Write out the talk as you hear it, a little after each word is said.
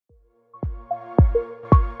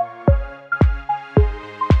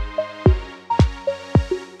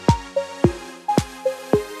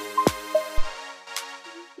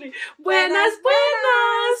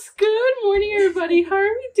everybody. How are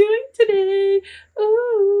we doing today?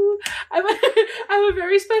 Ooh, I have a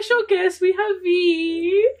very special guest. We have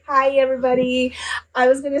V. Hi, everybody. I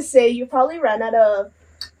was going to say, you probably ran out of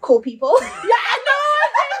cool people. Yeah, no,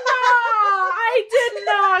 I did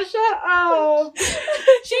not. Shut up.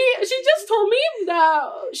 She just told me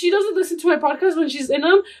that she doesn't listen to my podcast when she's in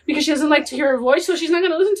them because she doesn't like to hear her voice, so she's not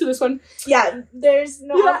going to listen to this one. Yeah, there's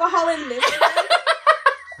no alcohol in this one.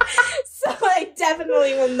 So I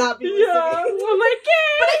definitely will not be listening. Yeah, I'm like,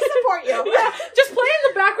 yeah. But I support you. Yeah, just play in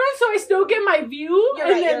the background so I still get my view, You're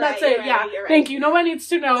and right, then you're that's right, it. you're Yeah, right, you're right. Thank you. No one needs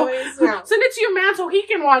to know. Send it to your man so he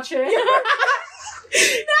can watch it. No,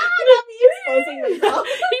 not me exposing myself.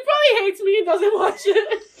 He probably hates me and doesn't watch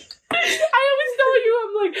it. I always tell you,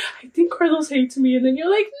 I'm like, I think Carlos hates me, and then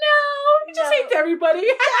you're like, no, he just hates everybody. Yeah,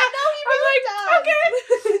 no, he really I'm like,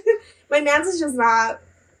 okay. My man's is just not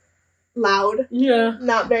loud. Yeah.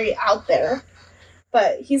 Not very out there.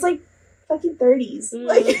 But he's like fucking 30s.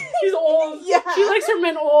 Like he's old. Yeah. She likes her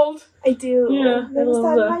men old. I do. Yeah. I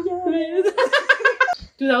love that.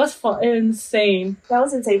 Dude, that was fun. Insane. That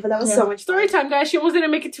was insane, but that was so much Story time, guys. She almost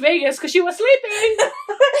didn't make it to Vegas because she was sleeping.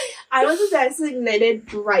 I was a designated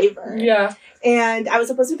driver. Yeah. And I was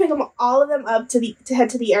supposed to pick them all of them up to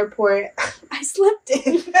head to the airport. I slept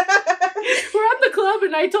in. We're at the club,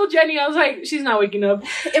 and I told Jenny, I was like, she's not waking up.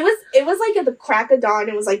 It was like at the crack of dawn.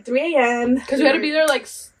 It was like 3 a.m. Because we had to be there like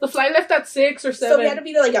the flight left at 6 or 7. So we had to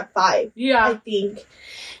be there like at 5. Yeah. I think.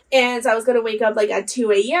 And so I was going to wake up like at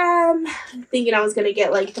 2 a.m. thinking I was going to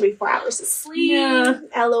get like 3-4 hours of sleep. Yeah.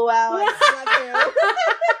 LOL. I slept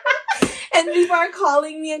through. And people are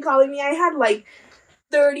calling me. I had like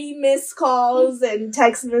 30 missed calls and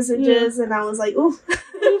text messages, and I was like, ooh.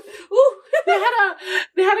 Ooh.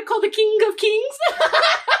 They had to call the King of Kings. They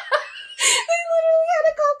literally had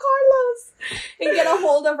to call Carlos and get a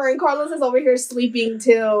hold of her, and Carlos is over here sleeping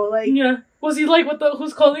too. Like, yeah. Was he like,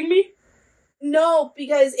 who's calling me? No,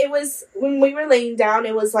 because it was, when we were laying down,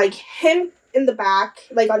 it was like him in the back,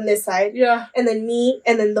 like on this side. Yeah. And then me,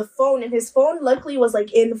 and then the phone. And his phone luckily was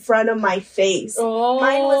like in front of my face. Oh.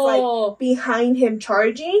 Mine was like behind him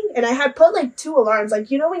charging. And I had put like 2 alarms.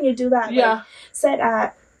 Like, you know when you do that? Yeah. Like, set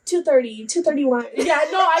at 2:30, 2:31. Yeah,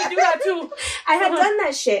 no, I do that too. I had done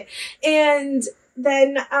that shit. And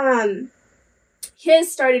then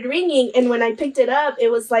his started ringing. And when I picked it up,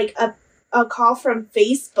 it was like a call from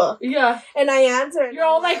Facebook. Yeah. And I answered. You're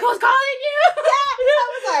all like, who's calling you? Yeah. I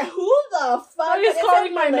was like, who the fuck is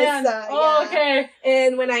calling my man? Oh, yeah. Okay.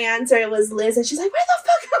 And when I answered, it was Liz, and she's like, where the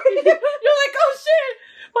fuck are you? You're like, oh shit.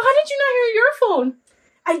 Well, how did you not hear your phone?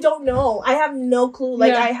 I don't know. I have no clue.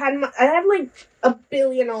 Like, Yeah. I had like a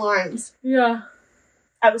billion alarms. Yeah.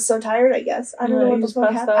 I was so tired, I guess. I don't know what the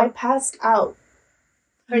fuck happened. I passed out.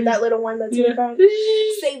 Heard that little one that's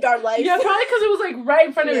saved our life. Yeah, probably because it was like right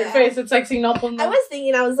in front of your face. It's like seeing up on I was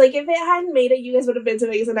thinking, I was like, if it hadn't made it, you guys would have been to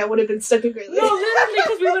Vegas and I would have been stuck in Great Lakes. No, literally,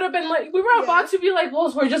 because we would have been like, we were about to be like,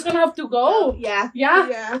 well, we're just gonna have to go. Yeah.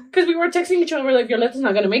 Yeah. Because we were texting each other, we're like, Violeta's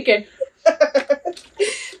not gonna make it.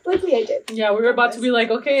 Luckily, I did. Yeah, we were about to be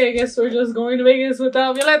like, okay, I guess we're just going to Vegas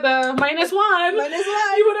without Violeta. -1.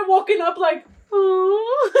 -1. You would have woken up like,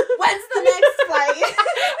 oh. When's the next flight?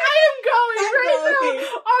 I am going now.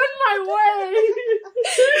 On my way.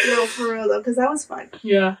 No, for real though, because that was fun.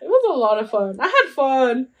 Yeah, it was a lot of fun. I had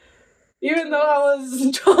fun. Even though I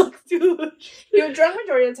was drunk, dude. You were drunk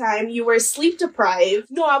majority of the time. You were sleep deprived.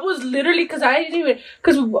 No, I was literally, because I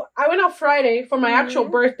went out Friday for my actual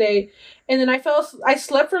birthday, and then I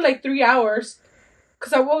slept for like 3 hours,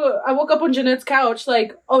 because I woke up on Jeanette's couch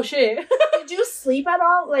like, oh shit. Did you sleep at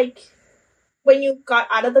all? Like, when you got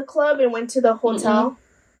out of the club and went to the hotel?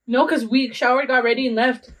 Mm-hmm. No, because we showered, got ready, and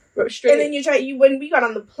left. Straight. And then when we got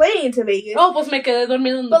on the plane to Vegas. Oh, pues me quedé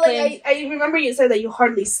dormido en the plane. But like, I remember you said that you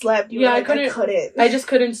hardly slept. You were like, I couldn't. I just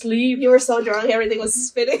couldn't sleep. You were so drunk, everything was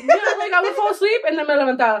spinning. Yeah, like I would fall asleep and then me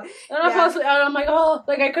levantaba. And I fall asleep, and I'm like, oh,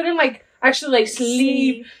 like I couldn't like actually like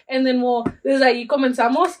sleep. And then desde ahí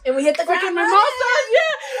comenzamos. And we hit the freaking mimosas.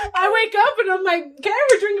 Yeah. I wake up and I'm like, okay,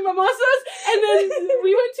 we're drinking mimosas. And then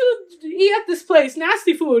we went to eat at this place,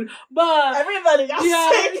 nasty food. But everybody got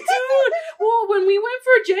sick. Dude. Well, when we went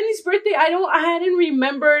for Jenny's birthday, I hadn't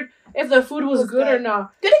remembered if the food was good or not.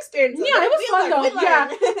 Good experience. Yeah, it was fun though. Yeah.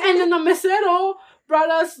 And then the mesero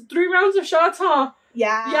brought us 3 rounds of shots, huh?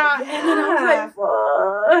 Yeah. And then I was like,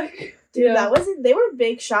 fuck. Dude, they were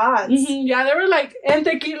big shots. Mm-hmm. Yeah, they were like, and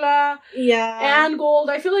tequila. Yeah. And gold.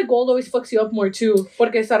 I feel like gold always fucks you up more too.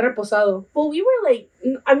 Porque está reposado. Well, we were like,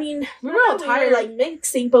 I mean, we were all tired. We were like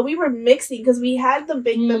mixing, but we were mixing because we had the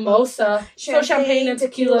big mimosa. So champagne and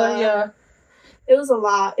tequila. Yeah. It was a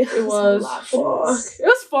lot. It It was was. a lot. Fuck. It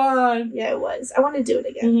was fun. Yeah, it was. I want to do it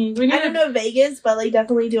again. Mm-hmm. We need I don't know Vegas, but like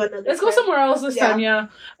definitely do another. Let's go trip. somewhere else this time, yeah.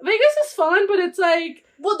 Vegas is fun, but it's like...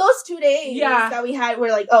 Well, those 2 days that we had were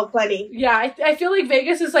like, oh, plenty. Yeah, I feel like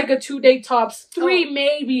Vegas is like a 2-day tops. 3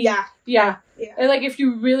 maybe. Yeah. Yeah. Yeah. And like if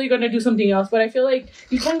you're really gonna do something else. But I feel like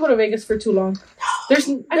you can't go to Vegas for too long. There's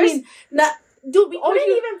Dude, we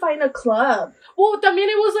couldn't even find a club. Well, también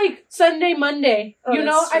it was like Sunday, Monday. Oh, you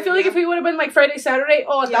know? that's true, I feel like if we would have been like Friday, Saturday,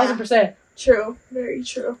 1,000%. True. Very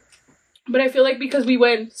true. But I feel like because we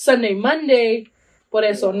went Sunday, Monday, por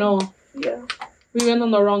eso no. Yeah. We went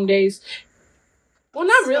on the wrong days. Well,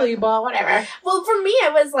 not really, but whatever. Well, for me,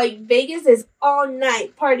 it was like Vegas is all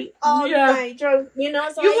night party, all night drunk. You know,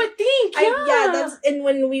 so you would think, that's and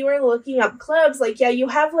when we were looking up clubs, like you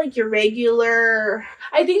have like your regular.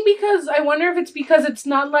 I think because I wonder if it's because it's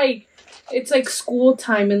not like it's like school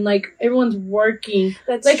time and like everyone's working.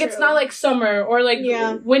 That's like true. It's not like summer or like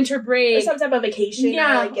winter break or some type of vacation.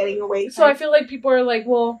 Yeah, or, like getting away. So I feel like people are like,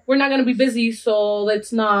 well, we're not gonna be busy, so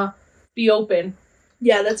let's not be open.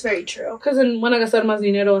 Yeah, that's very true. Because then van a gastar más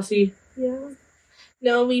dinero así. Yeah.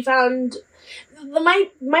 No, we found my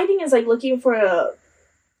thing is like looking for a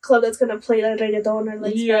club that's gonna play like reggaeton or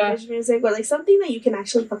like Spanish music or like something that you can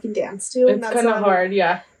actually fucking dance to. It's kind of hard,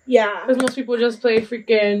 yeah. Yeah. Because most people just play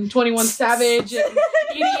freaking 21 Savage and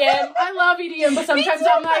EDM. I love EDM, but sometimes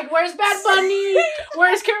I'm like, where's Bad Bunny?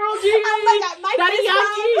 Where's Karol G? Oh my God, my Daddy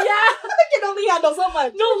Yankee, I can only handle so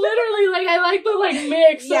much. No, literally, like, I like the, like,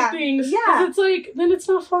 mix of things. Yeah. Because it's like, then it's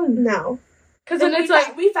not fun. No. Because then it's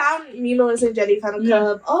like... We found, me, Melissa, and Jenny found a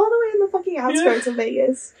club all the way in the fucking outskirts of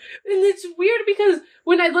Vegas. And it's weird because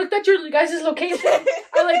when I looked at your guys' location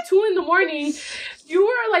at like 2 a.m, you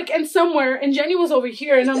were like in somewhere and Jenny was over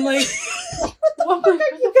here and I'm like, what the fuck are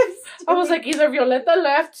you guys doing? I was like, either Violeta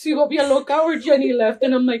left, Sigo Bien Loca, or Jenny left.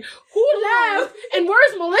 And I'm like, who left? And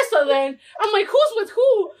where's Melissa then? I'm like, who's with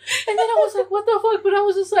who? And then I was like, what the fuck? But I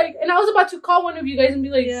was just like, and I was about to call one of you guys and be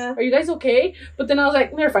like, are you guys okay? But then I was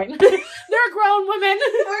like, they're fine. They're grown women.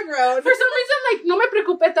 They're grown. For some reason, like, no me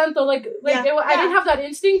preocupé tanto. Like I didn't have that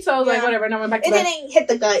instinct, so I was like, whatever, now I'm back to bed. It didn't hit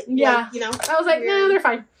the gut. Yeah. Like, you know? I was like, nah, they're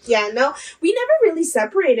fine. Yeah, no. We never really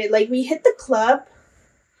separated. Like, we hit the club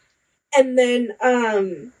and then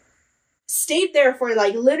stayed there for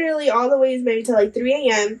like literally all the way maybe to like 3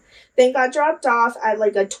 a.m. Then got dropped off at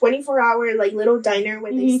like a 24-hour like little diner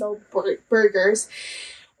where they sell burgers.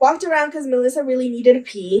 Walked around because Melissa really needed to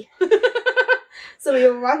pee. So we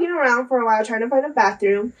were walking around for a while trying to find a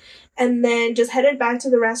bathroom. And then just headed back to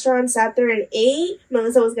the restaurant, sat there and ate.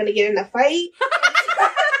 Melissa was going to get in a fight.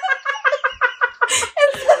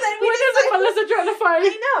 Melissa trying to fight.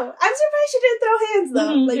 I know. I'm surprised she didn't throw hands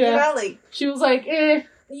though. Like, you know, like she was like, eh.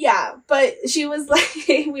 Yeah, but she was like,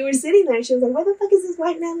 we were sitting there and she was like, why the fuck is this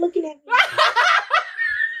white man looking at me?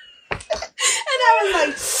 And I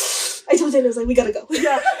was like, I told Jenny, I was like, we gotta go.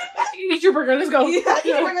 Yeah. Eat your burger, let's go. Yeah, eat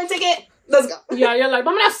your burger, ticket, let's go. Yeah, you're like,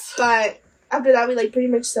 vámonos. But after that, we like pretty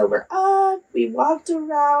much sober up. We walked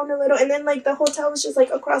around a little, and then like the hotel was just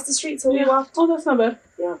like across the street, so we walked. Oh, that's not bad.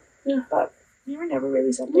 Yeah. But we were never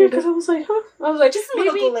really separated. Yeah, because I was like, huh? I was like, just a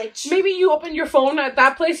little glitch. Maybe you opened your phone at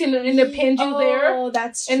that place and it pinned you there. Oh,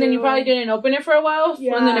 that's true. And then you probably didn't open it for a while.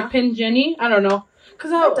 Yeah. And then it pinned Jenny. I don't know.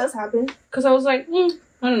 That does happen. Because I was like, I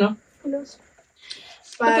don't know. Who knows?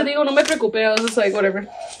 But te digo, no me preocupe. I was just like, whatever.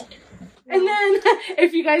 And then,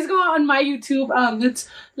 if you guys go on my YouTube, it's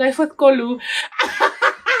Life with Kolu.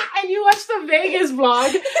 And you watch the Vegas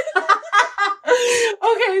vlog.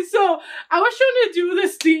 Okay, so I was trying to do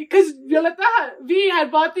this thing because Violeta V had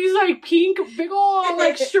bought these like pink big old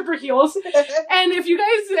like stripper heels. And if you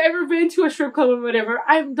guys ever been to a strip club or whatever,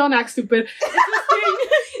 don't act stupid. It's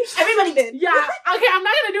this thing. Everybody did. Yeah. Okay, I'm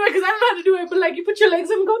not gonna do it because I don't know how to do it. But like you put your legs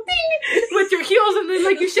and go ding with your heels, and then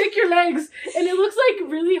like you shake your legs, and it looks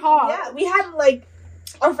like really hot. Yeah, we had like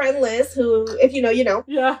our friend Liz, who, if you know, you know.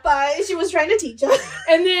 Yeah. But she was trying to teach us.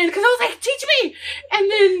 And then, because I was like, teach me!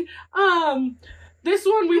 And then, this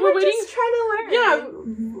one, we were waiting. Just trying to learn. Yeah.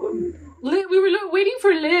 We were waiting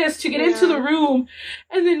for Liz to get into the room.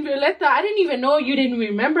 And then Violeta, I didn't even know you didn't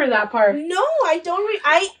remember that part. No, I don't.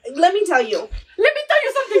 Let me tell you. Let me tell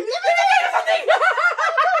you something.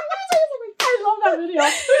 I love that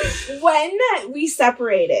video. When we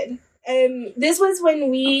separated, this was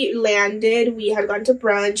when we landed. We had gone to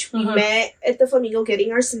brunch. We met at the Flamingo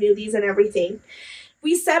getting our smoothies and everything.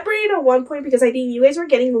 We separated at one point because I think you guys were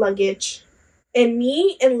getting luggage. And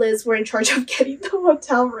me and Liz were in charge of getting the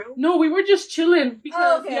hotel room. No, we were just chilling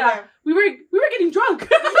because we were getting drunk.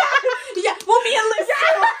 Yeah, well, me and Liz.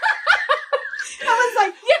 Yeah. I was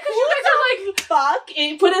like, because you guys are like, fuck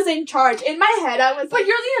it put us in charge. In my head, I was But like,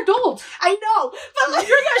 you're the adult. I know, but like,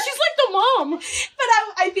 She's like the mom. but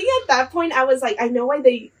I think at that point I was like, I know why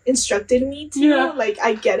they instructed me to. Yeah. Like,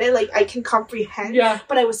 I get it. Like, I can comprehend. Yeah.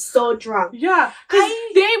 But I was so drunk. Yeah. Because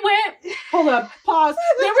they went, hold up, pause.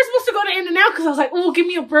 They were supposed to go to In-N-Out because I was like, oh, give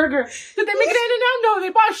me a burger. Did they make it In-N-Out? No, they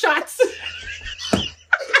bought shots.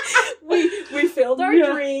 We filled our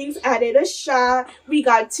drinks, added a shot. We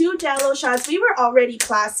got 2 Jello shots. We were already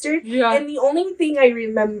plastered. Yeah. And the only thing I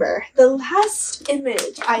remember, the last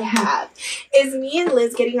image I have, is me and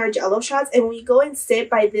Liz getting our Jello shots, and we go and sit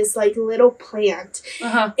by this like little plant,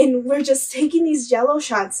 and we're just taking these Jello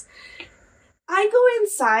shots. I go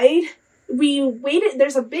inside. We waited.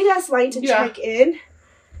 There's a big ass line to check in.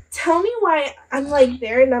 Tell me why I'm like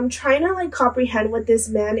there, and I'm trying to like comprehend what this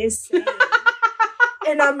man is saying.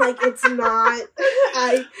 And I'm like, it's not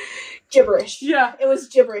gibberish. Yeah. It was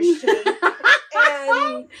gibberish to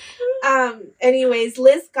me. And anyways,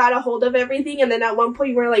 Liz got a hold of everything, and then at one point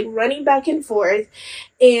we were like running back and forth,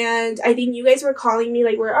 and I think you guys were calling me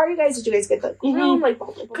like, where are you guys? Did you guys get the room? Like,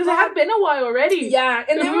 because it had been a while already. Yeah.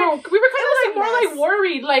 And we were kind of like more like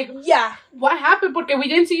worried, like, yeah, what happened? Because we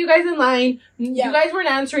didn't see you guys in line. Yeah. You guys weren't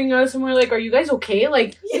answering us, and we're like, are you guys okay?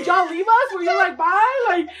 Like, did y'all leave us? Were you like, bye?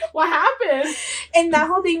 Like, what happened? And that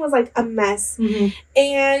whole thing was like a mess.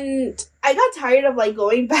 And I got tired of like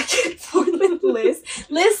going back and forth with Liz.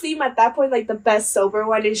 Liz seemed at that point like the best sober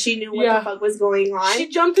one, and she knew what the fuck was going on. She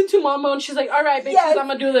jumped into Mama and she's like, all right, bitches, I'm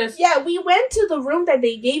gonna do this. Yeah, we went to the room that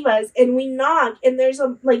they gave us, and we knocked, and there's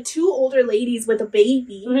like 2 older ladies with a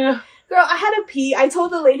baby. Yeah. Girl, I had to pee. I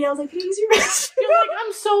told the lady, I was like, can I use your restroom? You're like,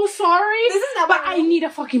 I'm so sorry. This is not but my I need a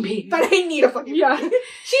fucking pee. But I need a fucking yeah. pee.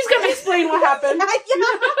 She's gonna explain what happened. Yeah.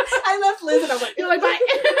 I left Liz and I was like, you're like, bye.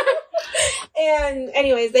 And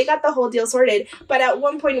anyways, they got the whole deal sorted. But at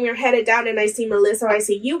one point we were headed down, and I see Melissa, I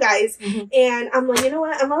see you guys, and I'm like, you know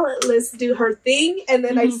what? I'm gonna let Liz do her thing, and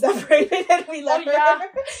then I separated and we left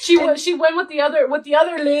her. She went with the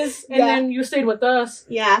other Liz, and then you stayed with us.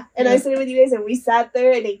 Yeah, and I stayed with you guys, and we sat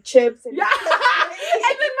there and ate chips. And and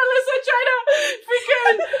then Melissa tried to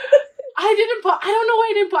freaking. I don't know why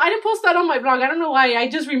I didn't post that on my blog. I don't know why. I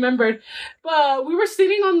just remembered. But we were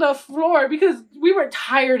sitting on the floor because we were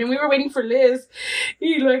tired and we were waiting for Liz.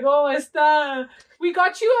 Y luego we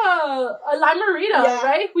got you a limerita,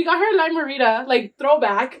 right? We got her a limerita, like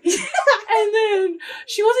throwback. And then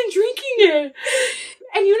she wasn't drinking it.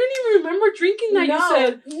 And you didn't even remember drinking that, you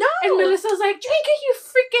said. No. And Melissa was like, drink it, you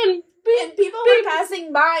freaking and people were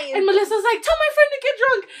passing by. And Melissa's like, tell my friend to get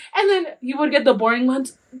drunk. And then you would get the boring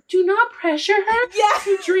ones. Do not pressure her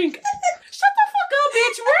to drink. Shut the fuck up,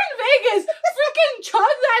 bitch. We're in Vegas. Freaking chug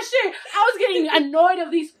that shit. I was getting annoyed of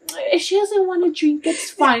these. If she doesn't want to drink, it's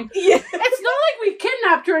fine. It's not like we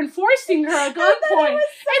kidnapped her and forcing her at gunpoint.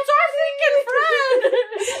 It's our freaking friend.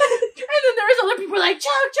 And then there's other people like,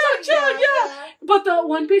 chug. Yeah. But the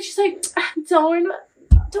one bitch is like, don't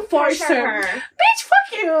force her. Bitch,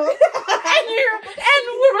 fuck you. and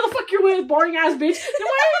whoever the fuck you're with, boring ass bitch. Then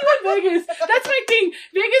why are you in Vegas? That's my thing.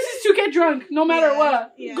 Vegas is to get drunk, no matter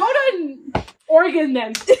what. Yeah. Go to Oregon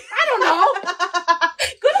then. I don't know.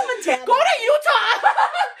 Go to Montana. Go to Utah.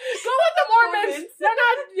 Go with the Mormons.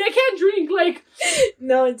 They can't drink. Like,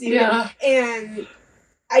 no, dude. Yeah. And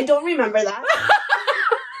I don't remember that.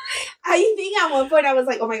 I think at one point I was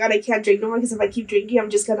like, oh my god, I can't drink no more because if I keep drinking, I'm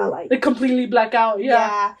just gonna like completely black out.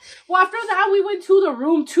 Yeah. Well, after that, we went to the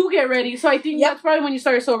room to get ready. So I think that's probably when you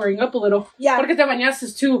started sobering up a little. Yeah. Porque te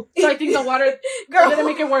bañaste too. So I think the water didn't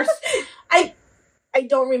make it worse. I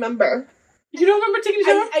don't remember. You don't remember taking a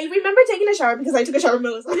shower? I remember taking a shower because I took a shower with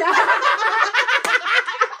Melissa. Yeah.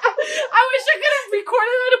 I wish I could have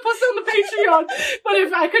recorded that and posted on the Patreon. But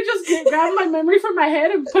if I could just grab my memory from my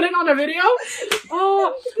head and put it on a video.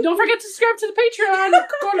 Oh, don't forget to subscribe to the Patreon.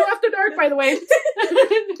 Go to After Dark, by the way.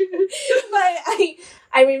 But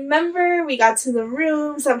I remember we got to the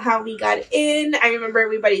room. Somehow we got in. I remember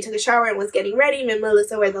everybody took a shower and was getting ready. Me and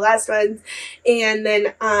Melissa were the last ones. And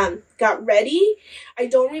then got ready. I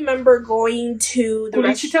don't remember going to the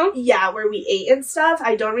restaurant. Yeah, where we ate and stuff.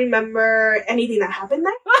 I don't remember anything that happened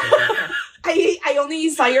there. I only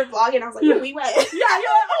saw your vlog and I was like, we went. Yeah,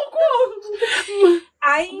 oh, cool.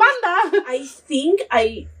 I think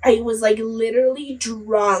I was like literally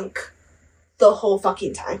drunk the whole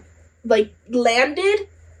fucking time. Like landed.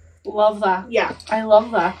 Love that. Yeah. I love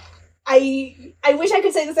that. I wish I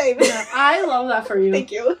could say the same. Yeah, I love that for you.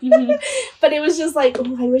 Thank you. Mm-hmm. But it was just like,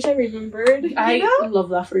 oh, I wish I remembered. I love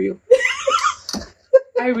that for you.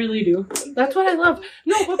 I really do. That's what I love.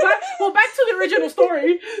 No, but back to the original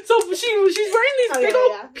story. So she's wearing these big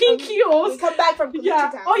old pink heels. We come back from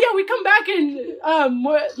yeah. Oh yeah, we come back and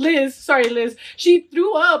Liz, she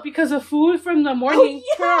threw up because of food from the morning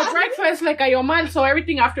for our breakfast, le cayó mal. So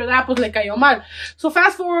everything after that was le cayó mal. So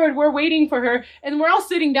fast forward, we're waiting for her, and we're all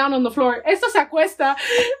sitting down on the floor. Esta se acuesta,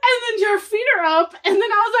 and then your feet are up, and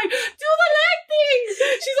then I was like, do the leg thing.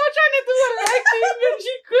 She's all trying to do the leg thing, and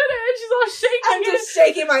she couldn't. She's all shaking. I'm just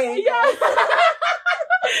shaking my ankle. Yeah.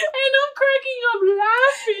 And I'm cracking up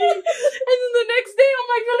laughing. And then the next day, I'm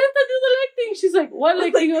like, Violeta, do the leg thing. She's like, what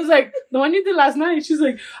leg thing? I was like, the one you did last night. She's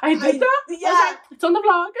like, I did that? Yeah. I was like, it's on the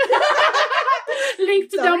vlog.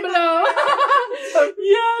 Linked down below.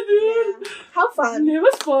 Yeah, dude. Yeah. How fun. It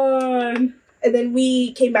was fun. And then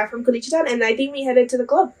we came back from Culichitan, and I think we headed to the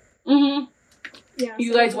club. Mm-hmm. Yeah.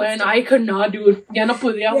 You guys went. I could not, dude. Ya no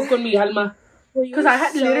podía con mi alma. Because I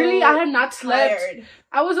had not slept. Tired.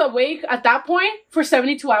 I was awake at that point for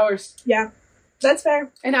 72 hours. Yeah. That's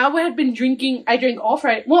fair. And I had been drinking. I drank all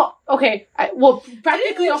Friday. Well, okay.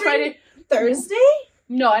 Practically all Friday. Thursday?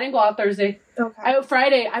 No, I didn't go out Thursday. Okay.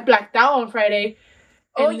 Friday, I blacked out on Friday.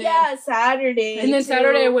 Saturday. And then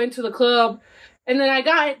Saturday I went to the club. And then I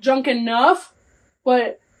got drunk enough,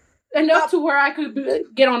 but enough to where I could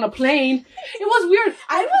get on a plane. It was weird.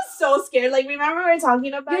 I was so scared. Like, remember we were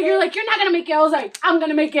talking about it? You're like, you're not going to make it. I was like, I'm going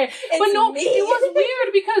to make it. But no, it was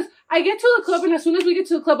weird because I get to the club, and as soon as we get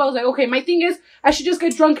to the club, I was like, okay, my thing is I should just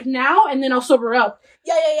get drunk now, and then I'll sober up.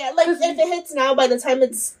 Yeah. Like, if it hits now, by the time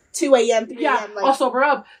it's 2 a.m., 3 a.m. I'll sober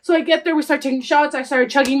up. So I get there, we start taking shots. I started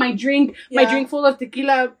chugging my drink full of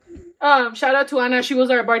tequila. Shout out to Anna. She was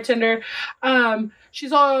our bartender.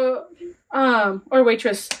 She's all... or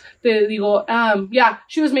waitress,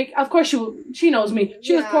 she was making, of course she knows me.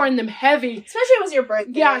 She was pouring them heavy. Especially it was your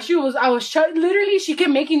birthday. Yeah, literally, she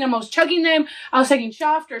kept making them. I was chugging them. I was taking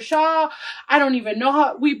shot after shot. I don't even know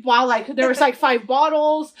how, we bought there was 5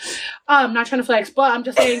 bottles. Not trying to flex, but I'm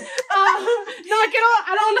just saying, no,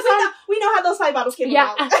 I don't want to sound, we know how those 5 bottles came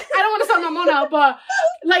about. I don't want to sound mamona, but,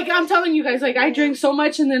 I'm telling you guys, I drank so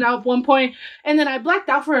much, and then at one point, and then I blacked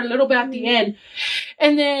out for a little bit at the end.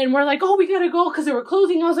 And then we're like, oh, we gotta go because they were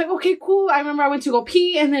closing. I was like, okay, cool. I remember I went to go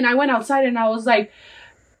pee, and then I went outside, and I was like,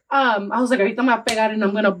 ahorita me voy a pegar and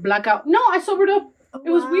I'm gonna black out. No, I sobered up.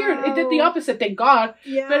 It was weird. It did the opposite, thank God.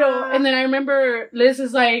 Yeah. And then I remember Liz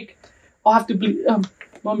is like, I'll have to be,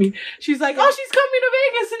 mommy. She's like, oh, she's coming to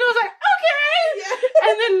Vegas. And I was like, okay. Yeah.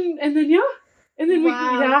 And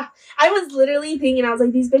then I was literally thinking, I was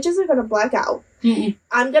like, these bitches are gonna black out. Mm-mm.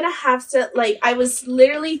 I'm gonna have to, I was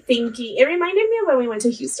literally thinking, it reminded me of when we went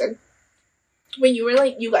to Houston. When you were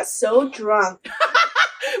you got so drunk.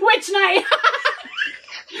 Which night?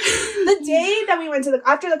 The day that we went to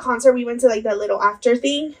after the concert, we went to that little after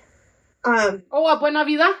thing. A Buena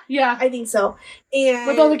Vida? Yeah. I think so. And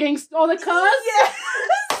with all the all the cuz? Yeah.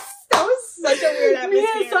 That was such a weird atmosphere.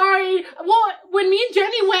 Yeah, sorry. Well, when me and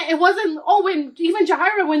Jenny went, it wasn't, when even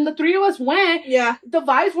Jahira, when the 3 of us went, the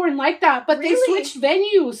vibes weren't like that. But they switched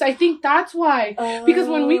venues. I think that's why. Because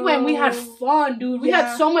when we went, we had fun, dude. We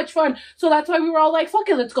had so much fun. So that's why we were all like, fuck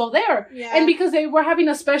it, let's go there. Yeah. And because they were having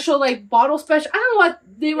a special, bottle special. I don't know what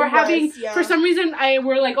they were having. Yeah. For some reason,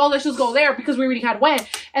 we're like, oh, let's just go there because we already had went.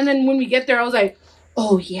 And then when we get there, I was like,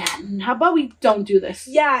 oh, yeah, how about we don't do this?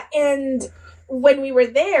 Yeah, and when we were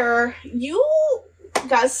there, you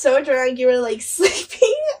got so drunk, you were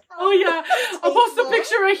sleeping. Oh yeah, I'll post a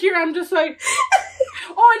picture right here. I'm just like,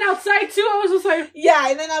 and outside too. I was just like, yeah,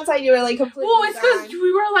 and then outside you were completely. Well, it's because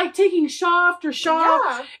we were taking shot after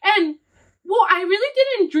shot, and I really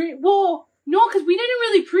didn't drink. Well, no, because we didn't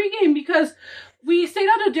really pregame because we stayed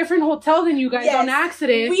at a different hotel than you guys on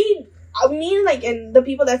accident. And the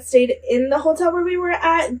people that stayed in the hotel where we were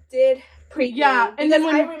at did. Pre-game. Yeah, and then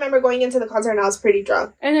I remember going into the concert and I was pretty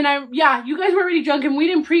drunk. And then you guys were already drunk and we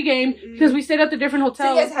didn't pregame because we stayed at the different hotels.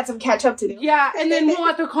 So you guys had some catch up to do. Yeah, and then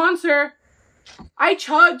at the concert, I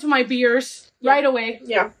chugged my beers right away.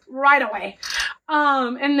 Yeah, right away.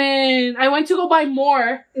 And then I went to go buy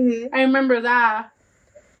more. Mm-hmm. I remember that.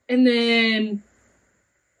 And then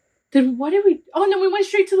what did we... Oh, and then we went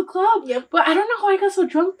straight to the club. Yep. But I don't know how I got so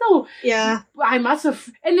drunk, though. Yeah. I must have...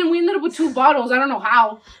 And then we ended up with 2 bottles. I don't know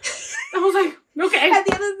how. I was like, okay. At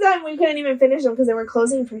the end of the time, we couldn't even finish them because they were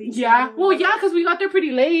closing pretty soon. Yeah. Well, yeah, because we got there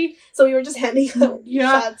pretty late. So we were just handing out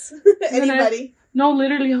shots. Anybody. No,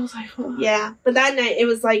 literally, I was like... Oh. Yeah. But that night, it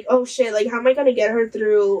was like, oh, shit. How am I going to get her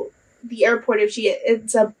through the airport if she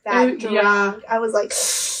ends up that drunk? Yeah. I was like...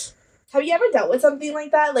 Have you ever dealt with something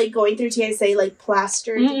like that? Going through TSA,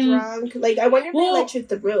 plastered drunk? I wonder if they let you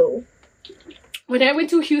through. When I went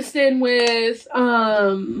to Houston with,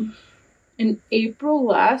 in April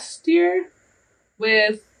last year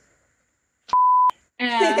with.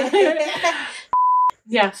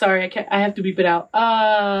 Yeah, sorry, I have to beep it out.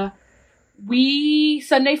 We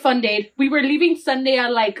Sunday fun date. We were leaving Sunday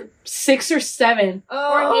at like 6 or 7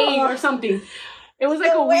 or 8 or something. It was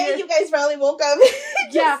like the a way weird. You guys probably woke up.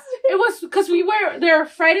 Yeah, it was because we were there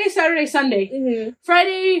Friday, Saturday, Sunday. Mm-hmm.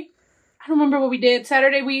 Friday, I don't remember what we did.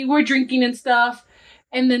 Saturday, we were drinking and stuff,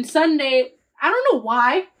 and then Sunday, I don't know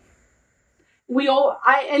why.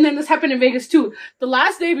 And then this happened in Vegas too. The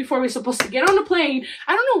last day before we were supposed to get on the plane,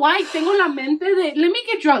 I don't know why, tengo la mente de, let me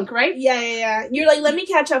get drunk, right? Yeah. You're like, let me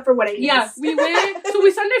catch up for what I missed. Yeah, we went, so we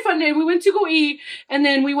Sunday fun day, we went to go eat, and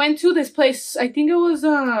then we went to this place, I think it was,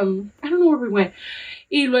 I don't know where we went.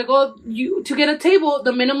 Y luego, to get a table,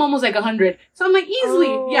 the minimum was like 100. So I'm like,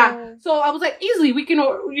 easily, yeah. So I was like, easily, we can,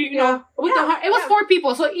 you know, it was 4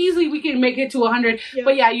 people, so easily we can make it to 100. Yeah.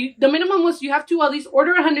 But yeah, the minimum was you have to at least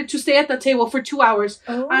order 100 to stay at the table for 2 hours.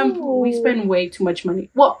 Oh. We spend way too much money.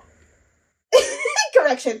 Well,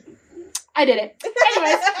 correction. I did it.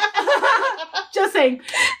 Anyways, just saying.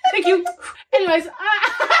 Thank you. Anyways, you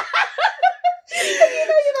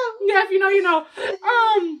know. Yeah, if you know, you know.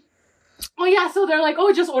 Oh yeah, so they're like,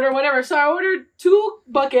 oh, just order whatever. So I ordered 2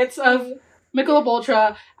 buckets of Michelob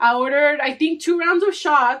Ultra. I ordered, I think, 2 rounds of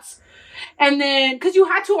shots. And then, because you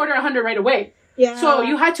had to order 100 right away. Yeah. So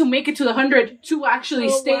you had to make it to the 100 to actually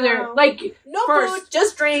stay there. Like, no first. Food,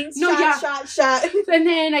 just drinks. No, shot. And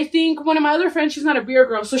then I think one of my other friends, she's not a beer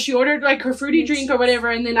girl, so she ordered like her fruity drink or whatever,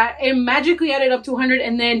 and then it magically added up to 100,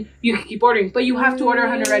 and then you can keep ordering, but you have to order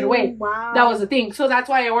 100 right away. Wow. That was the thing. So that's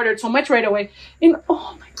why I ordered so much right away. And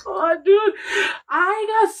oh my god, dude,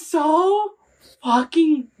 I got so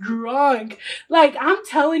fucking drunk. Like, I'm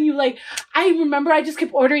telling you, like, I remember I just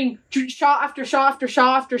kept ordering shot after shot after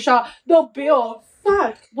shot after shot. The bill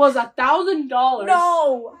was $1,000.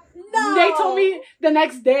 No. They told me the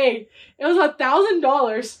next day it was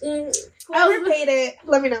 $1,000. Whoever paid it,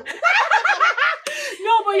 let me know.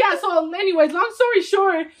 No, but yeah. So, anyways, long story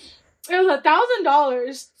short, it was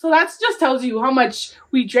 $1,000. So that just tells you how much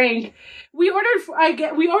we drank. We ordered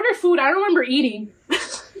food. I don't remember eating.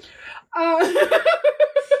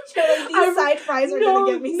 These side fries are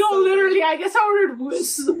gonna get me. No, literally. I guess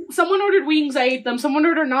someone ordered wings. I ate them. Someone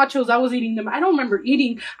ordered nachos. I was eating them. I don't remember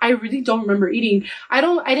eating. I really don't remember eating. I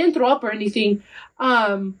didn't throw up or anything.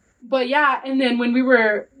 But yeah. And then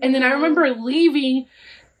I remember leaving,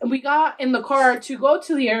 and we got in the car to go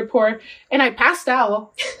to the airport, and I passed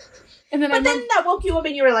out. And then that woke you up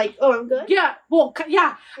and you were like, oh, I'm good? Yeah. Well,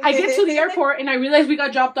 yeah. I get to the airport and I realized we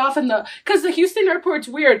got dropped off because the Houston airport's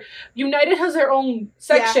weird. United has their own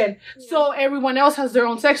section. Yeah. So everyone else has their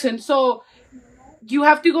own section. So you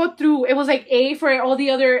have to go through, it was like A for all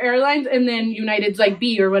the other airlines, and then United's like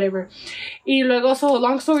B or whatever. Y luego, so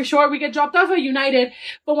long story short, we get dropped off at United.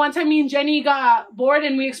 But one time me and Jenny got bored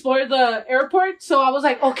and we explored the airport. So I was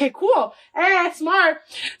like, okay, cool. Smart.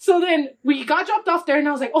 So then we got dropped off there and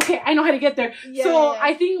I was like, okay, I know how to get there.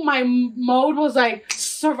 I think my mode was like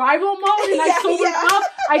survival mode, and I sobered up.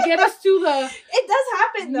 I get us to the... It does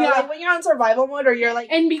happen though. Yeah. Like when you're on survival mode or you're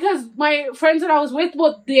like... And because my friends that I was with,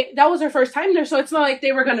 that was their first time there, so it's not like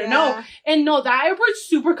they were gonna know. And no, that airport's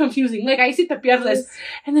super confusing. Like, I see te pierdes.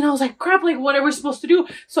 And then I was like, crap, like, what are we supposed to do?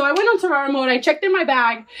 So I went on survival mode, I checked in my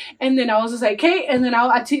bag, and then I was just like, okay, and then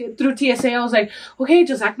through TSA, I was like, okay,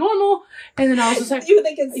 just act normal. And then I was just like...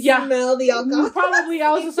 They can smell the alcohol. Probably.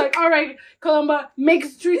 I was just like, all right, Columba, make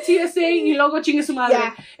it through TSA, y luego chingue su madre.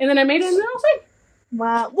 Yeah. And then I made it, and then I was like...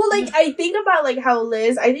 Wow. Well, like, I think about, like, how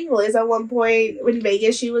Liz at one point in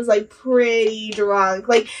Vegas, she was, like, pretty drunk.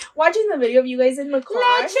 Like, watching the video of you guys in the car.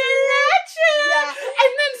 Leche! Yeah.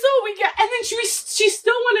 And then she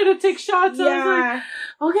still wanted to take shots. So I was like,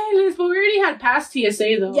 okay, Liz, but we already had passed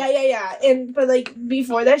TSA, though. Yeah. But, like,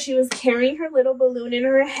 before that, she was carrying her little balloon in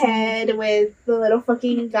her head with the little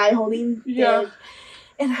fucking guy holding it.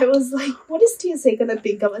 And I was like, what is TSA gonna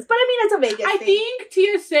think of us? But I mean, it's a Vegas thing. I think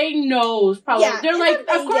TSA knows, probably. Yeah, they're like,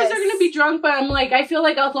 of course they're gonna be drunk, but I'm like, I feel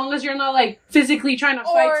like as long as you're not like physically trying to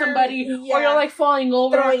fight somebody, or you're like falling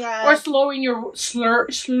over, or slurring,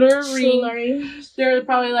 they're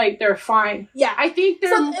probably like, they're fine. Yeah. I think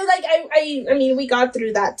they're... So, like, I mean, we got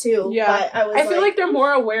through that too. Yeah. But I feel like they're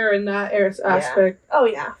more aware in that aspect. Oh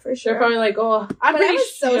yeah, for sure. They're probably like, oh, I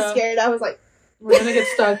was so scared. I was like... We're gonna get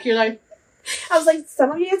stuck. You're like... I was like, some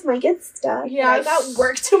of you guys might get stuck. Yeah, I got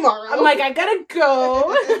work tomorrow. I'm like, I gotta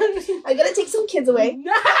go. I gotta take some kids away.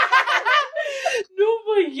 No,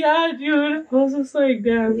 but yeah, dude. I was just like,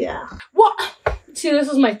 damn. Yeah. Well, see, this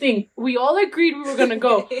is my thing. We all agreed we were gonna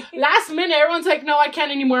go. Last minute, everyone's like, no, I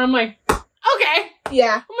can't anymore. I'm like, Okay.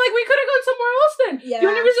 Yeah. I'm like, we could have gone somewhere else then. Yeah. The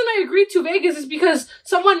only reason I agreed to Vegas is because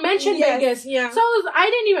someone mentioned Yes, Vegas. yeah. So I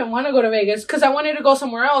didn't even want to go to Vegas because I wanted to go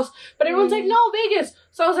somewhere else. But everyone's like, no, Vegas.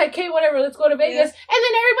 So I was like, okay, whatever, let's go to Vegas. And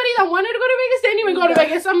then everybody that wanted to go to Vegas didn't even go to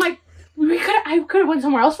Vegas. I'm like, I could have went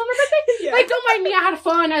somewhere else for my birthday. Yeah. Like, don't mind me, I had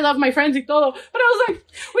fun. I love my friends y todo. But I was like,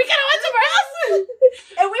 we could have went somewhere else.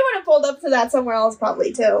 And we would have pulled up to that somewhere else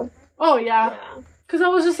probably too. Oh, yeah. Because I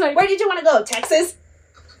was just like, Where did you want to go? Texas?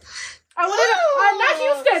 I wanted to, not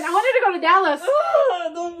Houston. I wanted to go to Dallas.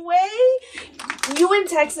 Oh, the way you in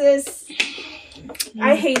Texas.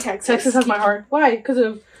 I hate Texas. Texas has my heart. Why? Because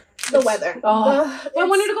of the weather. Oh. I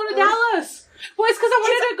wanted to go to Dallas. Well, it's because I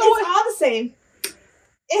wanted to go. It's all the same.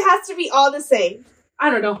 It has to be all the same. I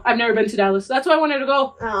don't know. I've never been to Dallas. That's why I wanted to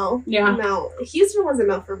go. Oh. Yeah. No. Houston was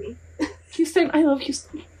enough for me. Houston. I love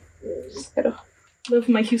Houston. I love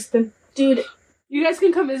my Houston. Dude. You guys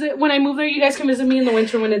can come visit. When I move there, you guys can visit me in the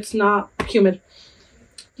winter when it's not humid.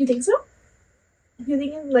 You think so? You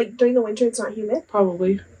think like during the winter it's not humid?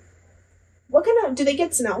 Probably. What kind of... Do they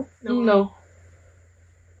get snow? No.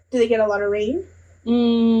 Do they get a lot of rain?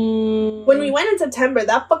 Mm. When we went in September,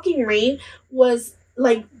 that fucking rain was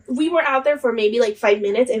like... We were out there for maybe like 5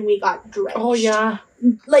 minutes and we got drenched. Oh, yeah.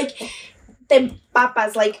 Like, them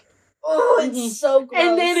papas, like... Oh, it's so gross.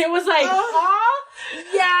 And then it was like...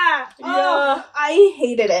 Yeah. Yeah. Oh, I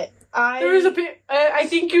hated it. There was a I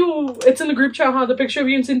think it's in the group chat, huh? The picture of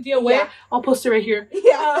you and Cynthia Way. Yeah. I'll post it right here.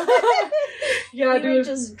 Yeah. Yeah, we were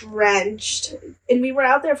just drenched. And we were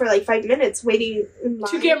out there for like 5 minutes waiting in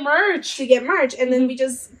line to get merch. And then we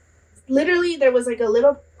just... Literally, there was like a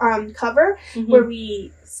little cover where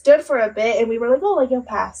we stood for a bit and we were like, oh, like, you'll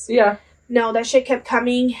pass. Yeah. No, that shit kept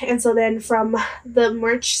coming. And so then from the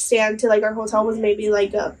merch stand to like our hotel was maybe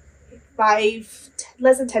like a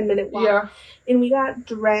less than 10 minute walk. Yeah. And we got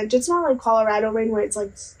drenched. It's not like Colorado rain where it's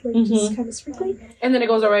like just kind of sprinkly. And then it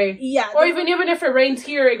goes away. Yeah. Or even if it rains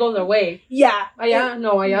here, it goes away. Yeah.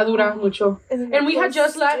 Allá dura mucho. And we had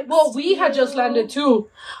just landed. Well, we had just landed too.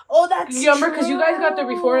 Oh, that's remember, because you guys got there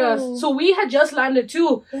before us. So we had just landed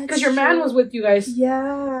too. Because your man was with you guys.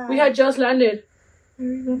 Yeah. We had just landed. I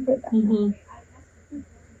remember that.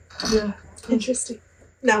 Yeah. Interesting.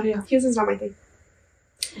 No, Yeah. Houston's not my thing.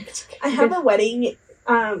 It's okay. I have a wedding.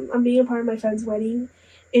 I'm being a part of my friend's wedding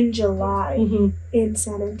in July in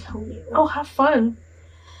San Antonio. Oh, have fun.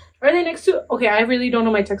 Are they next to... Okay, I really don't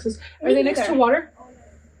know my Texas. Are they next to water?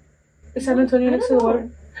 Is San Antonio next to the water?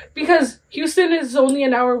 Because Houston is only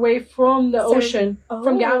an hour away from the ocean.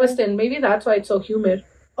 From Galveston. Maybe that's why it's so humid.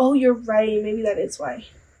 Oh, you're right. Maybe that is why.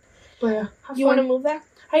 But yeah. You want to move there?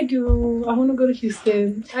 I do. I want to go to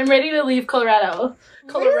Houston. I'm ready to leave Colorado.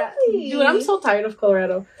 Really? Dude, I'm so tired of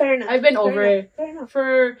Colorado. Fair enough. I've been over it. Fair enough.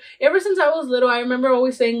 Ever since I was little, I remember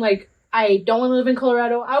always saying, like, I don't want to live in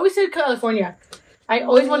Colorado. I always said California. I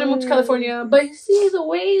always wanted to move to California. But you see, the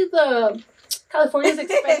way California is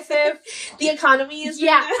expensive. The economy is...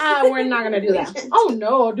 Yeah, we're not going to do that. Oh,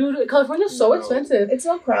 no, dude. California is so expensive. It's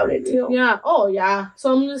so crowded, too. Yeah. Oh, yeah.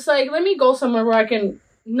 So I'm just like, let me go somewhere where I can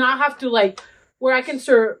not have to, like... Where I can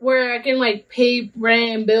like pay rent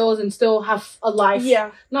and bills and still have a life. Yeah.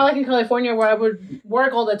 Not like in California where I would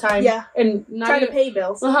work all the time. Yeah. And not try even, to pay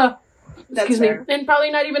bills. That's Excuse fair. me. And probably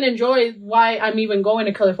not even enjoy why I'm even going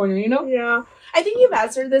to California, you know? Yeah. I think you've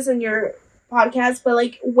answered this in your podcast, but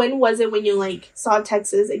like, when was it when you like saw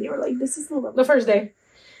Texas and you were like, this is the level? The first day.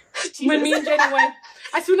 When me and Jenny went.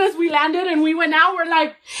 As soon as we landed and we went out, we're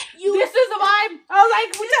like, this is the vibe. I was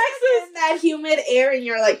like, Texas. In that humid air, and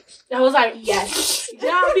you're like, I was like, yes.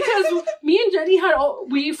 Yeah, because me and Jenny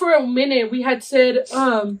for a minute, we had said,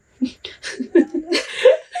 I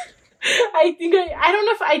think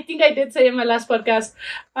I did say in my last podcast,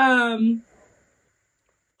 I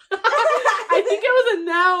think it was in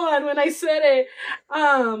that one when I said it,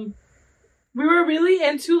 we were really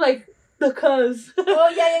into, like, the cuz. Oh,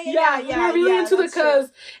 yeah. We were really into the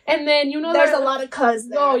cuz. And then, you know, there's a lot of cuz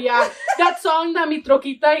there. Oh, yeah. That song, that Mi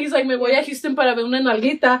Troquita, he's like, me voy a Houston para ver una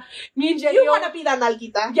nalguita. Me and Jenny... You want to be that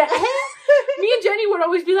nalguita. Yeah. Me and Jenny would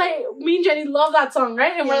always be like... Me and Jenny love that song,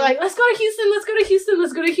 right? And we're like, let's go to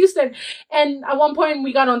Houston. And at one point,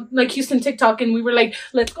 we got on, like, Houston TikTok, and we were like,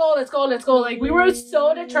 let's go. Like, we were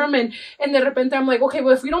so determined. And de repente, I'm like, okay,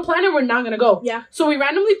 well, if we don't plan it, we're not going to go. Yeah. So we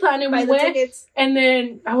randomly planned it. We went. Tickets. And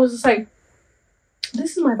then I was just like...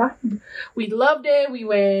 This is my vibe. We loved it. We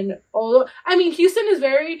went Houston is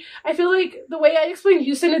very, I feel like the way I explain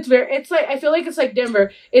Houston, it's like, I feel like it's like Denver.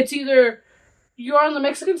 It's either you're on the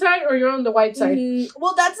Mexican side or you're on the white side.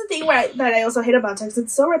 Well, that's the thing that I also hate about Texas.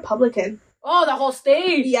 It's so Republican. Oh, the whole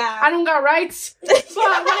state. Yeah. I don't got rights. But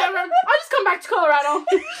whatever. I'll just come back to Colorado.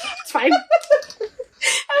 It's fine.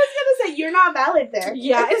 I was gonna say, you're You're not valid there.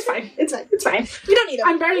 Yeah, it's fine. It's fine. It's fine. We don't need them.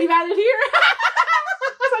 I'm barely valid here.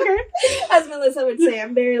 It's okay. As Melissa would say,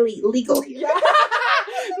 I'm barely legal here. Yeah.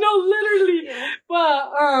 No, literally. Yeah.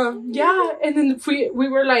 But yeah, and then we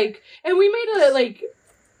were like, and we made a like.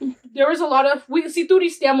 There was a lot of si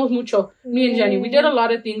turisteamos mucho, me and Jenny. We did a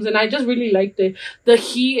lot of things, and I just really liked it. The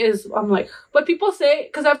heat is, I'm like, but people say,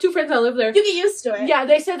 because I have 2 friends that live there. You get used to it. Yeah,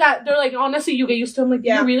 they said that they're like, honestly, you get used to it. I'm like,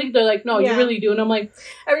 Yeah. you really? They're like, no, you really do. And I'm like,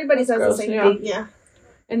 Everybody says gross, the same yeah. thing. Yeah.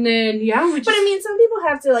 and then yeah, we just. But I mean, some people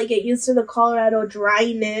have to like get used to the Colorado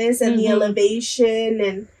dryness and the elevation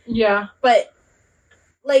and. Yeah. But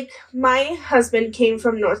like my husband came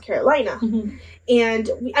from North Carolina. Mm-hmm. And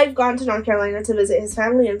I've gone to North Carolina to visit his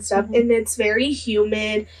family and stuff, and it's very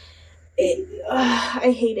humid.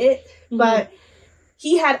 I hate it, but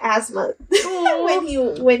he had asthma when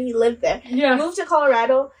he lived there. Yeah, Moved to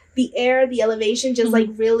Colorado. The air, the elevation, just like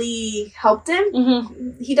really helped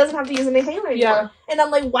him. He doesn't have to use an inhaler anymore. Yeah. And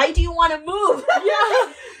I'm like, why do you want to move?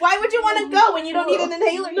 Yeah. Why would you want to go when you don't need an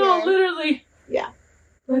inhaler? No, here? literally. Yeah.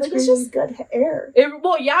 That's like, it's just good air.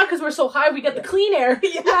 Well, yeah, because we're so high, we get the clean air.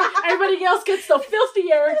 Yeah. Everybody else gets the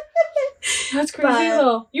filthy air. That's crazy,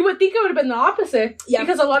 though. You would think it would have been the opposite. Yeah.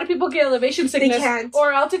 Because a lot of people get elevation sickness. They can't.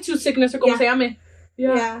 Or altitude sickness, or como se llame.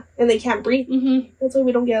 Yeah. And they can't breathe. Mm-hmm. That's why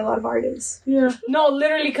we don't get a lot of artists. Yeah. No,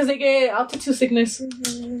 literally, because they get altitude sickness.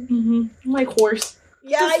 I'm like horse.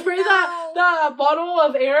 Yeah, to spray the bottle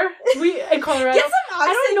of air in Colorado. Get some oxygen. I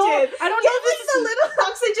don't know Get if like the little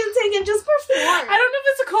oxygen tank and just perform. I don't know if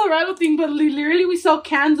it's a Colorado thing, but literally we sell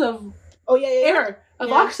cans of air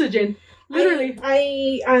of oxygen. Literally.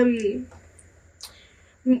 I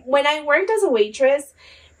when I worked as a waitress,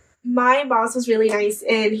 my boss was really nice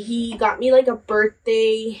and he got me like a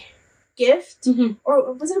birthday gift.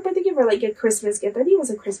 Or was it a birthday gift or like a Christmas gift? I think it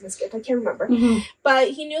was a Christmas gift. I can't remember. But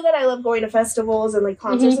he knew that I love going to festivals and like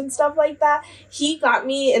concerts and stuff like that. He got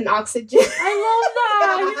me an oxygen. I love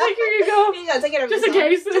that. He's like, here you go. Yeah, take it just in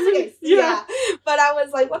case. Just in case. Yeah. But I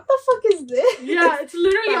was like, what the fuck is this? Yeah, it's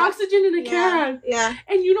literally oxygen in a can. Yeah.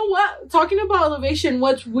 And you know what? Talking about elevation,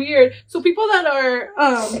 what's weird? So people that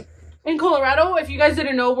are in Colorado, if you guys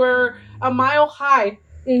didn't know, we're a mile high.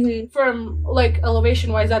 From like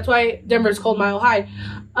elevation wise, that's why Denver's called Mile High.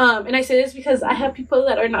 And I say this because I have people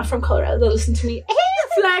that are not from Colorado that listen to me.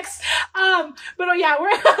 Flex. But oh yeah,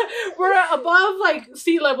 we're above like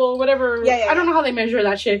sea level, whatever. I don't know how they measure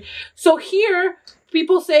that shit. So here,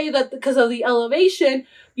 people say that because of the elevation,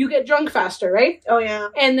 you get drunk faster, right? Oh yeah.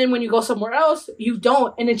 And then when you go somewhere else, you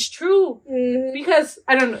don't, and it's true because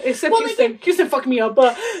I don't know. Except Houston, like, Houston fucked me up,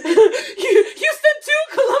 but Houston 2,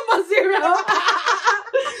 Columbus 0.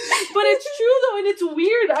 But it's true though, and it's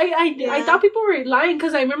weird. I thought people were lying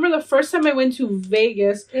because I remember the first time I went to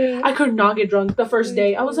Vegas, I could not get drunk the first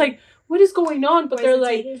day. I was like, what is going on? But they're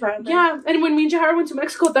like, yeah. And when me and Jahara went to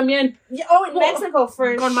Mexico también. Yeah, in Mexico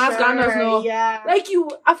for con más ganas, no. Yeah. Like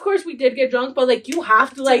of course we did get drunk, but like you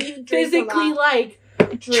have to like physically like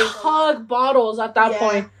chug bottles at that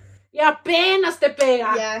point. Yeah, apenas te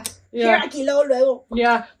pega. Yeah. Here, aquí luego.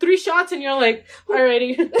 Yeah, 3 shots and you're like,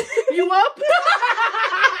 alrighty, you up?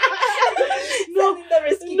 No,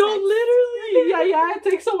 literally. Yeah, it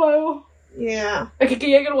takes a while. Yeah. Aquí que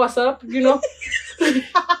llegue el WhatsApp, you know?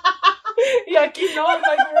 Yeah, aquí no,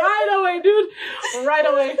 like right away, dude. Right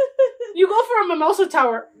away. You go for a mimosa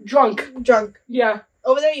tower, drunk. Yeah.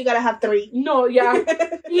 Over there, you gotta have 3. No, yeah.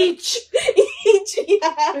 Each,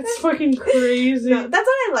 yeah. It's fucking crazy. No, that's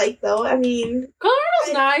what I like, though. I mean...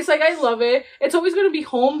 Colorado's nice. Like, I love it. It's always gonna be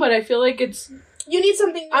home, but I feel like it's... You need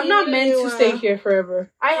something new. I'm not meant to stay here forever.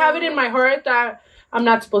 I have it in my heart that I'm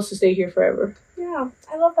not supposed to stay here forever. Yeah.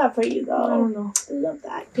 I love that for you, though. I don't know. I love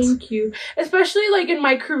that. Thank you. Especially, like, in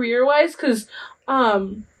my career-wise, because,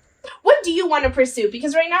 what do you want to pursue?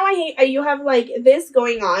 Because right now you have like this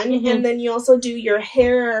going on, and then you also do your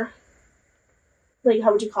hair. Like,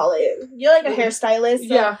 how would you call it? You're like a hairstylist.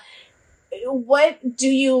 So yeah. What do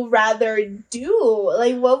you rather do?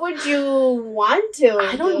 Like, what would you want to?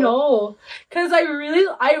 I don't know, because I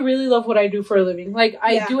really love what I do for a living. Like,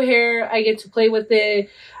 I do hair. I get to play with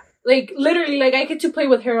it. Like, literally, like I get to play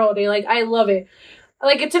with hair all day. Like, I love it.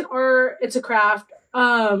 Like, it's an art. It's a craft.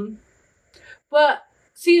 But.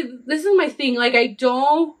 See, this is my thing. Like, I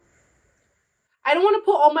don't want to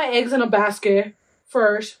put all my eggs in a basket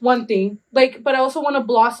first, one thing. Like, but I also want to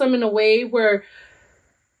blossom in a way where,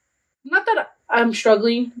 not that I'm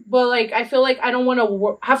struggling, but, like, I feel like I don't want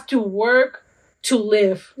to have to work to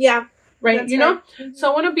live. Yeah. Right? You know?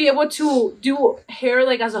 So I want to be able to do hair,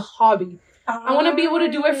 like, as a hobby. I want to be able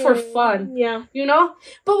to do it for fun. Yeah. You know?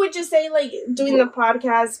 But would you say, like, doing the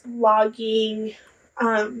podcast, vlogging...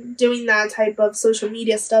 doing that type of social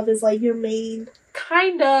media stuff is like your main.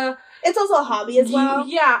 Kinda. It's also a hobby as well.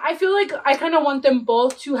 Yeah, I feel like I kind of want them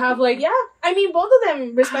both to have like. Yeah, I mean, both of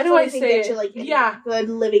them respectfully think get you like good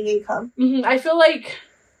living income. I feel like,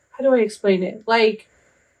 how do I explain it? Like,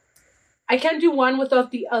 I can't do one without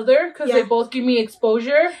the other because they both give me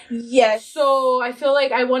exposure. Yes. So I feel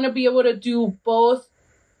like I want to be able to do both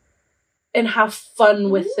and have fun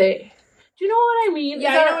with it. Do you know what I mean?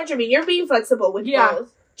 Yeah, I know what you mean. You're being flexible with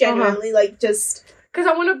both. Genuinely, like just. Because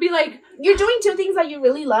I want to be like... You're doing two things that you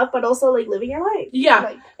really love, but also, like, living your life. Yeah.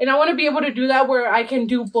 Like, and I want to be able to do that where I can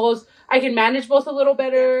do both. I can manage both a little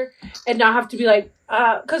better and not have to be like...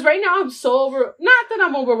 Because right now I'm so Not that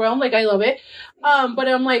I'm overwhelmed. Like, I love it. But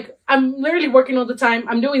I'm like... I'm literally working all the time.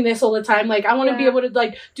 I'm doing this all the time. Like, I want to be able to,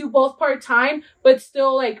 like, do both part-time, but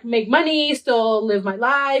still, like, make money, still live my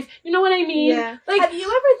life. You know what I mean? Yeah. Like, have you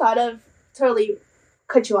ever thought of... Totally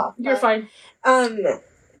cut you off. You're fine.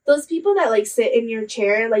 Those people that, like, sit in your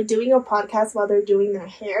chair, like, doing a podcast while they're doing their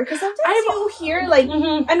hair. Because sometimes you hear, like...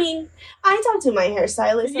 I mean, I talk to my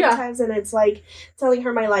hairstylist sometimes, and it's, like, telling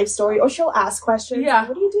her my life story. Or she'll ask questions. Yeah. Like,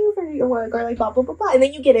 what do you do for your work? Or, like, blah, blah, blah, blah. And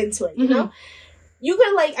then you get into it, you know? You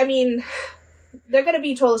could, like... I mean... They're going to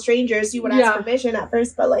be total strangers. You would ask permission at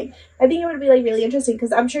first. But, like, I think it would be, like, really interesting.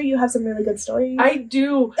 Because I'm sure you have some really good stories. I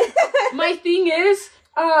do. My thing is...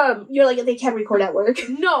 You're like, they can't record at work.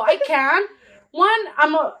 No, I can. One,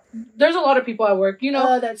 there's a lot of people at work, you know?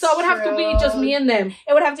 Oh, that's so it would have to be just me and them.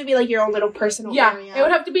 It would have to be like your own little personal area. It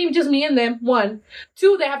would have to be just me and them, one.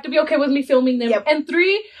 Two, they have to be okay with me filming them. Yep. And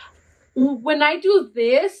three, when I do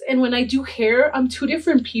this and when I do hair, I'm two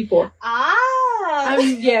different people.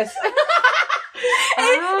 Yes.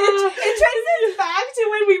 It traces back to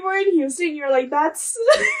when we were in Houston. You're like, that's...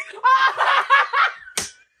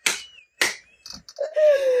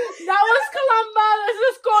 That was Columba. This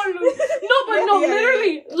is Colu. No, but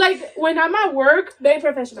literally, like, when I'm at work... Very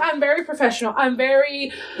professional. I'm very professional. I'm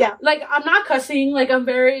very... Like, I'm not cussing. Like, I'm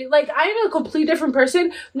very... Like, I'm a complete different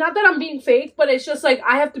person. Not that I'm being fake, but it's just, like,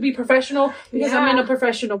 I have to be professional because I'm in a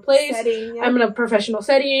professional place. I'm in a professional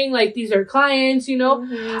setting. Like, these are clients, you know?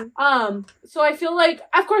 So I feel like...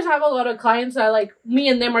 Of course, I have a lot of clients that, like, me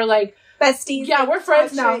and them are, like... besties. Yeah, we're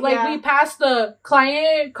friends now. Like, we passed the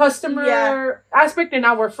client, customer aspect, and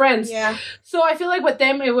now we're friends. Yeah. So I feel like with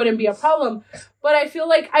them, it wouldn't be a problem. But I feel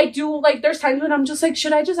like I do, like, there's times when I'm just like,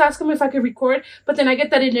 should I just ask them if I could record? But then I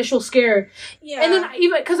get that initial scare. Yeah. And then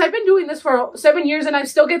even, because I've been doing this for 7 years, and I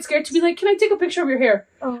still get scared to be like, can I take a picture of your hair?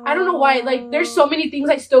 Oh. I don't know why. Like, there's so many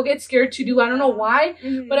things I still get scared to do. I don't know why.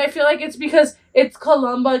 But I feel like it's because it's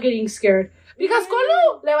Columba getting scared. Because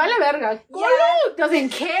Colu, le vale verga. Colu doesn't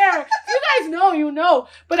care. If you guys know, you know.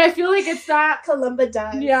 But I feel like it's that. Columba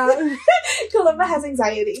does. Yeah. Columba has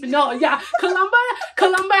anxiety. No, yeah.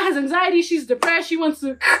 Columba has anxiety. She's depressed. She wants to,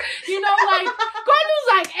 you know, like, Colu's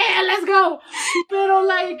like, let's go. But,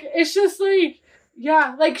 like, it's just like,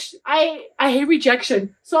 yeah, like, I hate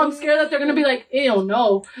rejection. So I'm scared that they're going to be like, ew,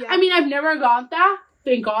 no. Yeah. I mean, I've never got that.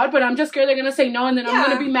 Thank God, but I'm just scared they're gonna say no, and then I'm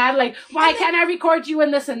gonna be mad, like, why can't I record you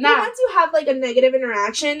and this and that? Once you have, like, a negative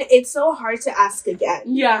interaction, it's so hard to ask again.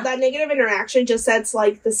 Yeah. That negative interaction just sets,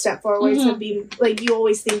 like, the step forward to be, like, you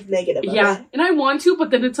always think negative of it. And I want to, but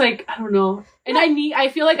then it's like, I don't know. And I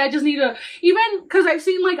feel like I just need to, even, because I've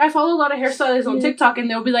seen, like, I follow a lot of hairstylists on TikTok, and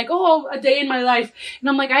they'll be like, oh, a day in my life. And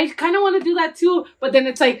I'm like, I kind of want to do that too. But then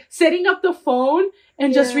it's like, setting up the phone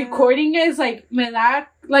and just recording it is like,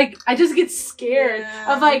 like, I just get scared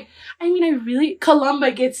of, like, I mean, I really,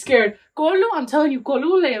 Columba gets scared. Colu, I'm telling you,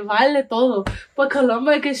 Colu le vale todo. But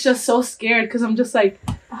Columba gets just so scared because I'm just like,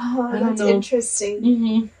 I don't know.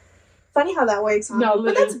 Interesting. Funny how that works, huh? No,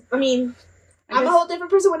 but that's, I mean... I'm a whole different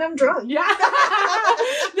person when I'm drunk. Yeah.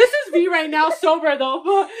 This is me right now, sober though.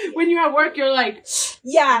 But when you're at work, you're like...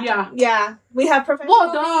 Yeah. We have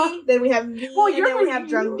professional B, then we have V, and then we have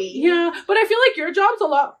drunk B. Yeah, but I feel like your job's a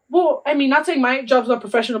lot... Well, I mean, not saying my job's not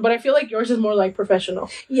professional, but I feel like yours is more, like, professional.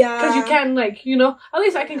 Yeah. Because you can, like, you know... At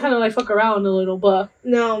least I can kind of, like, fuck around a little, but...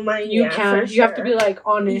 No, mine, you can. You have to be, like,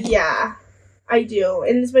 on it. Yeah. I do.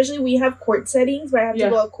 And especially we have court settings where I have to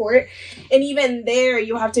go to court. And even there,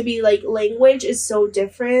 you have to be, like, language is so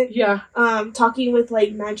different. Yeah. Talking with,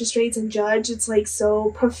 like, magistrates and judge, it's, like,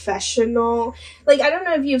 so professional. Like, I don't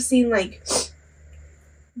know if you've seen, like,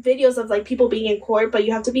 videos of, like, people being in court, but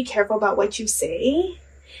you have to be careful about what you say.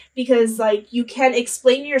 Because, like, you can't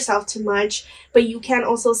explain yourself too much, but you can't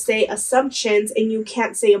also say assumptions, and you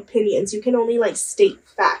can't say opinions. You can only, like, state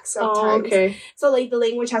facts sometimes. Oh, okay. So, like, the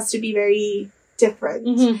language has to be very... different.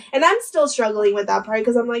 And I'm still struggling with that part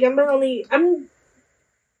because I'm like, I'm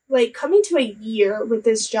like coming to a year with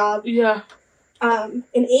this job in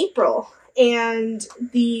April, And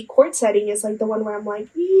the court setting is like the one where I'm like,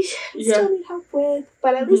 still need help with.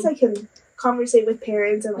 But at least I can conversate with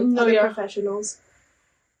parents and like other professionals.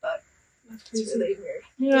 But it's really weird.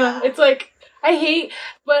 Yeah, it's like, I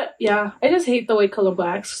just hate the way colorblind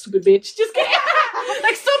acts, stupid bitch. Just kidding.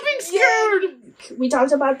 Like, stop being scared. We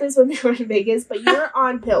talked about this when we were in Vegas, but you're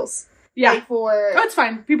on pills. Yeah. Like for... Oh, it's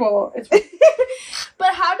fine. It's fine.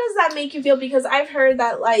 But how does that make you feel? Because I've heard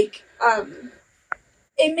that, like,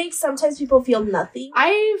 it makes sometimes people feel nothing.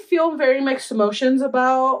 I feel very mixed emotions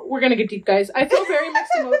about... We're gonna get deep, guys. I feel very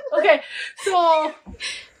mixed emotions. Okay, so...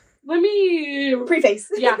 Let me...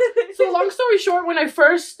 Preface. Yeah. So, long story short, when I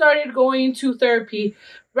first started going to therapy,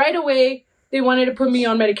 right away, they wanted to put me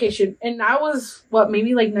on medication. And I was,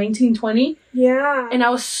 maybe like 19, 20? Yeah. And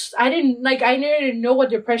I didn't know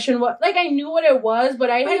what depression was. Like, I knew what it was,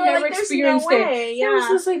 but I had never experienced it. Yeah. I was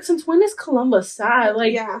just like, since when is Columbus sad?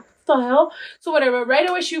 Like, what the hell? So, whatever. Right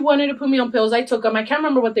away, she wanted to put me on pills. I took them. I can't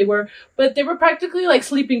remember what they were, but they were practically like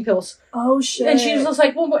sleeping pills. Oh, shit. And she was just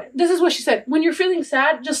like, well, this is what she said. When you're feeling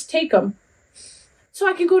sad, just take them. So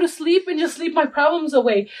I can go to sleep and just sleep my problems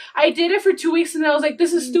away. I did it for 2 weeks and I was like,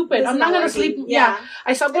 this is stupid. I'm not going to sleep. Yeah.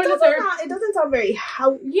 I stopped going to therapy. It doesn't sound very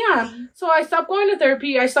healthy. Yeah. So I stopped going to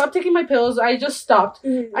therapy. I stopped taking my pills. I just stopped.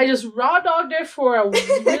 Mm-hmm. I just raw dogged it for a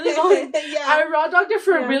really long I raw dogged it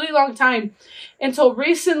for a really long time. Until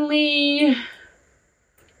recently,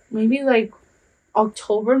 maybe like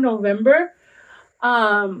October, November,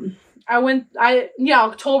 October.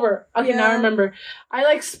 Okay, now I remember. I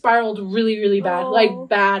like spiraled really, really bad. Like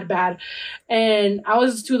bad. And I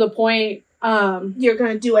was to the point, you're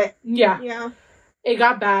gonna do it. Yeah. Yeah. It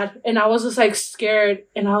got bad and I was just like scared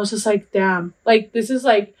and I was just like, damn. Like this is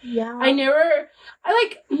like not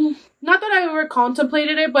that I ever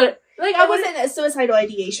contemplated it, but like it wasn't a suicidal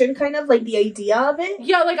ideation, kind of like the idea of it.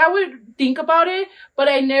 Yeah, like I would think about it, but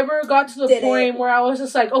I never got to the point where I was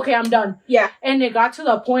just like, okay, I'm done. Yeah. And it got to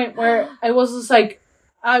the point where I was just like,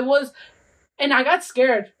 and I got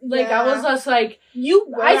scared. Like I was just like, you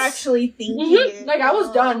were actually thinking. Mm-hmm, like I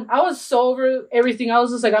was done. I was so over everything. I was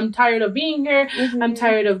just like, I'm tired of being here. Mm-hmm. I'm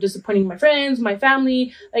tired of disappointing my friends, my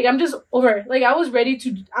family. Like I'm just over it. Like I was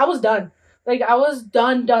done. Like I was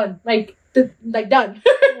done. Like done.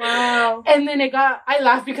 Wow. And then I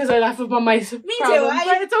laughed because I laughed about my problems. Me too.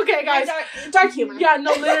 But it's okay, guys. Dark humor. Yeah,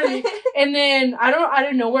 no, literally. And then I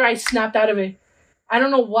don't know where I snapped out of it. I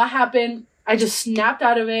don't know what happened. I just snapped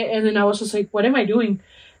out of it, and then I was just like, what am I doing?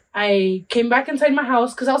 I came back inside my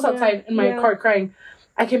house because I was outside in my car crying.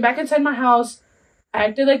 I came back inside my house. I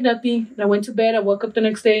acted like nothing, and I went to bed. I woke up the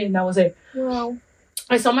next day, and that was it. Wow.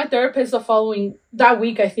 I saw my therapist that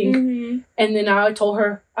week, I think. Mm-hmm. And then I told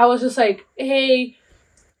her, I was just like, hey,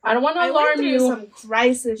 I don't want to alarm you. Some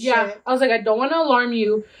crisis shit. I was like, I don't want to alarm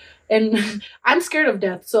you. And I'm scared of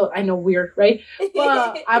death, so I know, weird, right?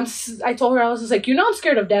 But I told her, I was just like, I'm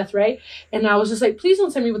scared of death, right? And I was just like, please don't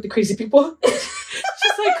send me with the crazy people.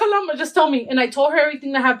 She's like, Columba, just tell me. And I told her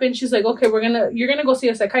everything that happened. She's like, okay, you're gonna go see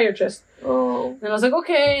a psychiatrist. Oh. And I was like,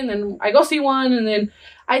 okay. And then I go see one, and then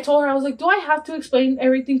I told her, I was like, do I have to explain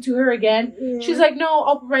everything to her again? Yeah. She's like, no,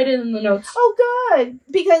 I'll write it in the notes. Oh, good.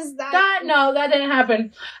 Because that didn't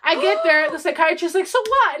happen. I get there, the psychiatrist's like, so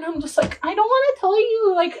what? And I'm just like, I don't want to tell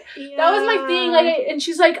you. Like, that was my thing. Like, and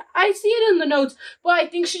she's like, I see it in the notes, but I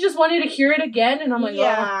think she just wanted to hear it again. And I'm like,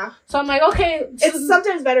 oh. So I'm like, okay. It's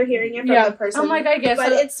sometimes better hearing it from the person. I'm like, I guess.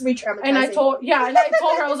 But it's re-traumatizing. And I told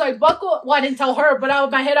her, I was like, buckle. Well, I didn't tell her, but out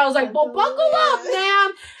of my head, I was like, well, buckle up,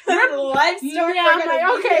 ma'am. Life story. Yeah, I'm like,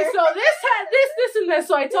 okay, so this, and this.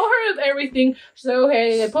 So I told her everything. She's like,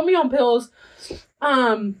 okay, they put me on pills.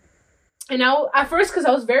 And at first, because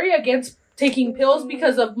I was very against taking pills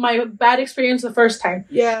because of my bad experience the first time.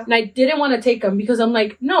 Yeah. And I didn't want to take them because I'm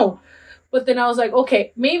like, no. But then I was like,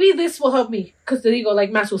 okay, maybe this will help me. Because they go,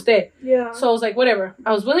 like, me asusté. Yeah. So I was like, whatever.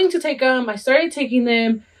 I was willing to take them. I started taking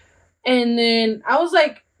them. And then I was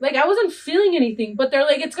like I wasn't feeling anything. But they're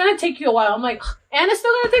like, it's going to take you a while. I'm like, and it's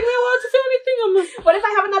still going to take me a while to feel anything. I'm like, what if I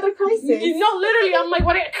have another crisis? No, literally. I'm like,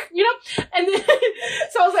 what? And then,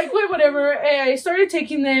 so I was like, wait, whatever. And I started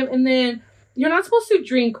taking them. And then you're not supposed to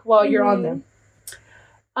drink while you're on them.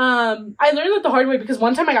 I learned that the hard way because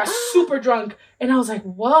one time I got super drunk and I was like,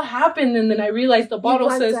 what happened? And then I realized the bottle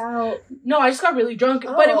says, no, I just got really drunk.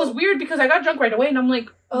 But it was weird because I got drunk right away and I'm like,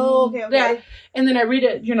 okay. Yeah. And then I read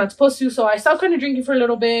it, you're not supposed to. So I stopped kind of drinking for a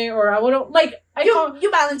little bit or I wouldn't, like, you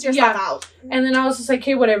balance yourself out. And then I was just like,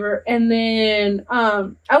 hey, whatever. And then I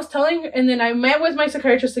was telling, and then I met with my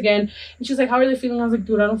psychiatrist again and she's like, how are they feeling? I was like,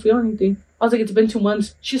 dude, I don't feel anything. I was like, it's been 2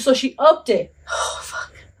 months. She upped it. Oh,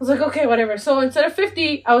 fuck. I was like, okay, whatever. So instead of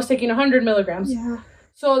 50, I was taking 100 milligrams. Yeah.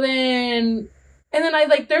 So then And then I,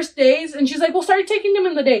 like, there's days, and she's like, well, start taking them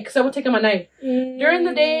in the day, because I would take them at night. During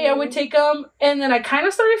the day, I would take them, and then I kind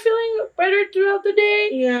of started feeling better throughout the day.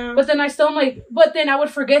 Yeah. But then I still, like, but then I would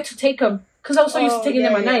forget to take them, because I was so used to taking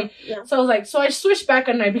them at night. Yeah. So I was like, so I switched back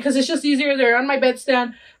at night, because it's just easier. They're on my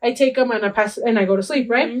bedstand, I take them, and I go to sleep,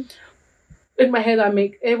 right? In my head,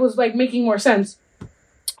 it was, like, making more sense.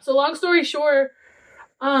 So long story short,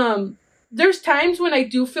 there's times when I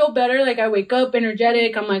do feel better, like I wake up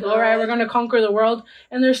energetic, I'm like, all right, we're gonna conquer the world.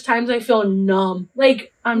 And there's times I feel numb.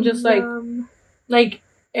 Like, I'm just like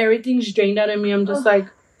everything's drained out of me. I'm just like,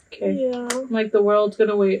 okay. Yeah. Like, the world's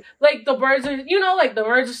gonna wait. Like, the birds are, like, the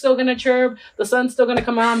birds are still gonna chirp, the sun's still gonna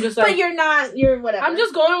come out. I'm just like, but you're whatever. I'm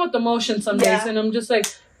just going with the motion some days, and I'm just like,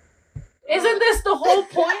 isn't this the whole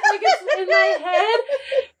point? Like, it's in my head.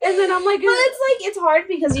 And then I'm like... But it's hard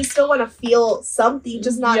because you still want to feel something,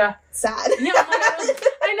 just not sad. Yeah,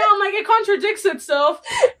 I know. I'm like, it contradicts itself.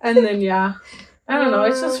 And then, I don't know.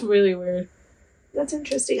 It's just really weird. That's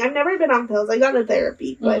interesting. I've never been on pills. I got into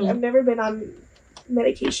therapy, but I've never been on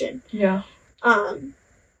medication. Yeah.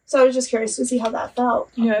 So I was just curious to see how that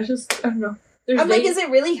felt. Yeah, it's just... I don't know. Like, is it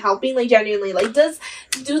really helping? Like, genuinely? Like,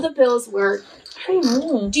 do the pills work? I don't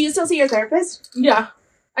know. Do you still see your therapist? Yeah.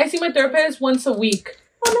 I see my therapist once a week.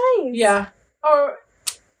 Oh, nice. Yeah. Or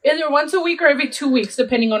either once a week or every 2 weeks,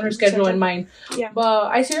 depending on her schedule and mine. Yeah. But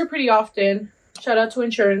I see her pretty often. Shout out to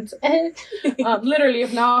insurance. Literally,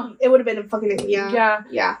 if not... It would have been a fucking... Yeah.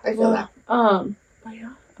 Yeah, I feel that. But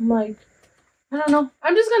yeah, I'm like... I don't know.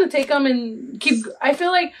 I'm just going to take them and keep... I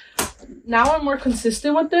feel like now I'm more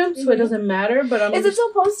consistent with them, so it doesn't matter, but I'm... Is it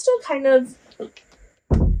supposed to kind of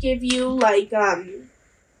give you, like the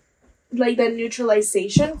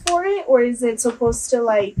neutralization for it? Or is it supposed to,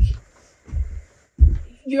 like...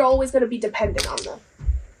 You're always going to be dependent on them?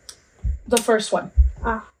 The first one.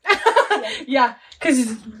 Ah. Yeah,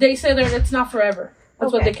 because they say that it's not forever.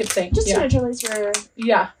 That's what they keep saying. Just to neutralize your...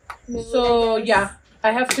 Yeah. So,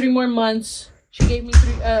 I have 3 more months. She gave me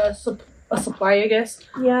a supply, I guess.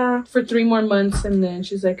 Yeah. For 3 more months, and then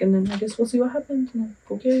she's like, and then I guess we'll see what happens. I'm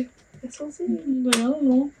like, okay. I guess we'll see. But I don't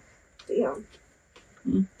know. Yeah.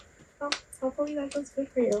 Well, hopefully that goes good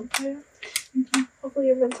for you. Yeah. Mm-hmm. Hopefully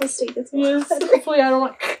your mental state gets better. Yes. Hopefully I don't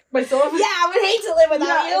like myself. Yeah, I would hate to live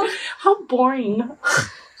without you. How boring.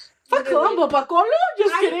 Fuck Colombo, Pacolo?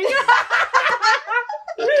 Just kidding.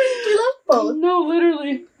 We love both. No,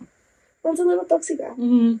 literally. One's a little toxic.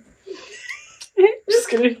 Mm-hmm. Just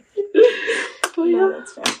kidding. But No,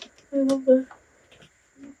 that's fair. I love that.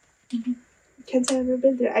 Can't say I've ever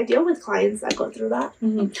been through it. I deal with clients that go through that.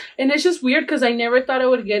 Mm-hmm. And it's just weird because I never thought I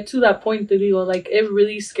would get to that point, Digo. Like, it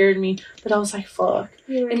really scared me. But I was like, fuck.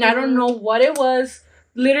 And I don't know what it was.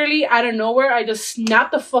 Literally, out of nowhere, I just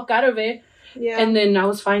snapped the fuck out of it. Yeah. And then I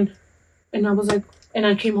was fine. And I was like, and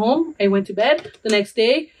I came home. I went to bed. The next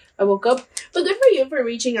day, I woke up. But good for you for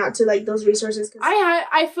reaching out to, like, those resources. Cause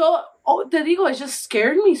I felt, Digo, it just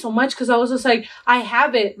scared me so much because I was just like, I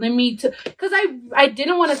have it. Let me, because I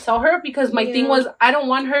didn't want to tell her because my thing was, I don't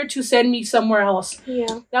want her to send me somewhere else.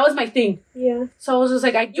 Yeah. That was my thing. Yeah. So I was just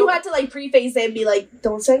like, You had to, like, preface it and be like,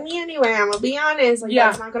 don't send me anywhere. I'm going to be honest. Like,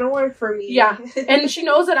 that's not going to work for me. Yeah. And she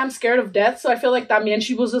knows that I'm scared of death. So I feel like that meant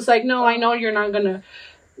she was just like, no, I know you're not going to.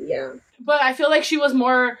 Yeah. But I feel like she was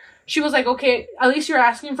like, okay, at least you're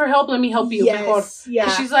asking for help. Let me help you. Yes. Yeah.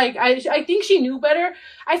 She's like, I think she knew better.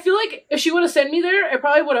 I feel like if she would have sent me there, it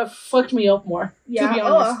probably would have fucked me up more. Yeah. To be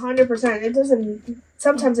honest. 100%. It doesn't,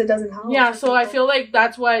 sometimes it doesn't help. Yeah. So I feel like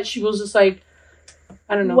that's why she was just like,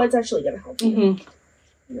 I don't know. What's actually going to help you?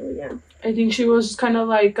 Mm-hmm. Yeah. I think she was kind of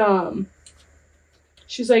like,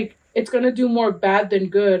 she's like, it's going to do more bad than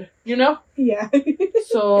good, you know? Yeah.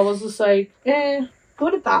 So I was just like, Who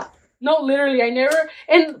would have thought? No, literally, I never,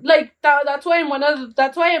 and like that's why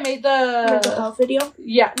that's why I made the mental health video.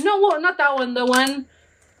 Yeah, no, well, not that one. The one,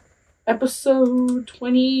 episode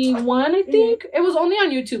 21, I think. It was only on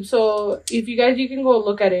YouTube, so if you can go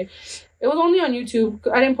look at it. It was only on YouTube.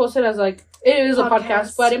 I didn't post it as like it is a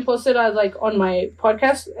podcast, but I didn't post it as like on my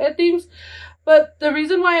podcast things. But the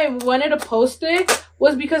reason why I wanted to post it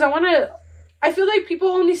was because I feel like people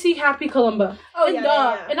only see happy Columba. And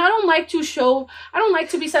I don't like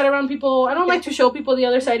to be sad around people. I don't like to show people the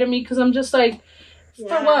other side of me because I'm just like,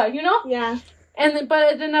 for what, you know? Yeah.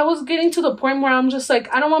 But then I was getting to the point where I'm just like,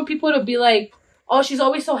 I don't want people to be like, oh, she's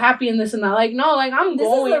always so happy and this and that. Like, no, like, this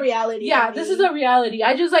is the reality. Yeah, this is a reality.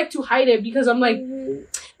 I just like to hide it because I'm like, you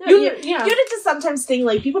just sometimes think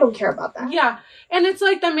like people don't care about that. Yeah. And it's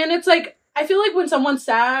like, it's like, I feel like when someone's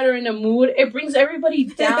sad or in a mood, it brings everybody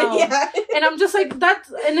down. Yeah. And I'm just like, that's...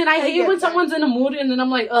 And then I hate when someone's in a mood, and then I'm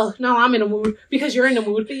like, oh, now I'm in a mood because you're in a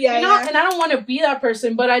mood. Yeah, you know? And I don't want to be that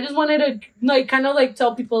person, but I just wanted to, like, kind of, like,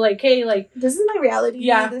 tell people, like, hey, like... This is my reality.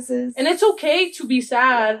 Yeah. This is... And it's okay to be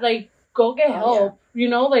sad. Like, go get help. You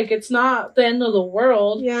know? Like, it's not the end of the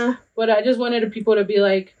world. Yeah. But I just wanted people to be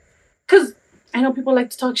like... Because I know people like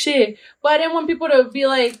to talk shit, but I didn't want people to be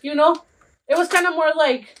like, you know? It was kind of more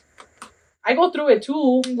like... I go through it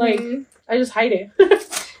too. Like, I just hide it.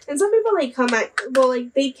 And some people, like, come at... Well,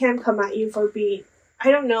 like, they can come at you for being... I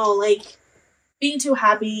don't know, like, being too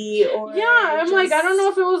happy or... Yeah, I'm like, I don't know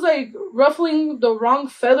if it was, like, ruffling the wrong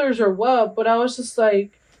feathers or what, but I was just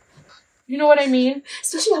like... You know what I mean?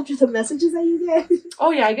 Especially after the messages that you get. Oh,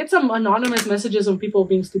 yeah, I get some anonymous messages of people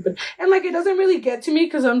being stupid. And, like, it doesn't really get to me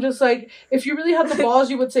because I'm just like, if you really had the balls,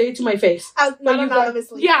 you would say it to my face. Not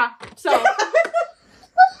anonymously. Yeah, so...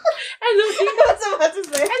 And the thing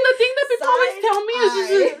that people always tell me is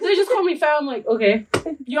just, they just call me fat. I'm like, okay,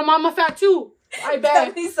 your mama fat too. I bet.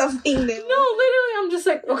 Tell me something new. No, literally, I'm just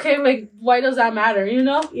like, okay, like, why does that matter, you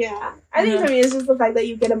know? Yeah. I think for me, it's just the fact that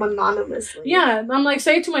you get them anonymously. Yeah, I'm like,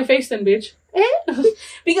 say it to my face then, bitch.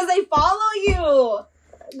 Because they follow you.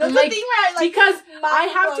 That's like, the thing where I, like... Because I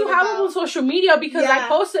have to have them on social media because I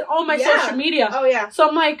posted all my social media. Oh, yeah. So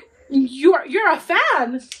I'm like, you're a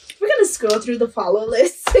fan. We're gonna scroll through the follow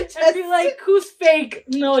list and be like, who's fake?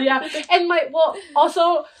 No, yeah. And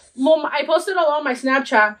also, I posted a lot on my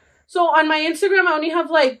Snapchat. So on my Instagram, I only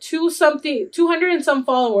have like 200 and some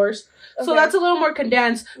followers. Okay. So that's a little more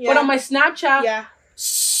condensed. Yeah. But on my Snapchat,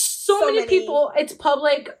 so many people, it's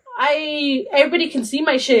public. Everybody can see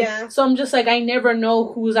my shit. Yeah. So I'm just like, I never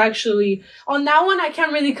know who's actually on that one. I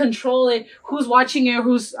can't really control it. Who's watching it?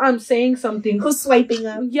 Who's saying something? Who's swiping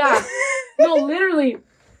up? Yeah. No, literally.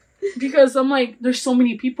 Because I'm like, there's so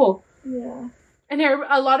many people. Yeah. And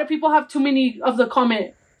a lot of people have too many of the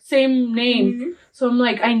comment, same name. Mm-hmm. So I'm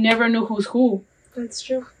like, I never know who's who. That's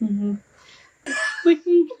true. Mm-hmm. Like,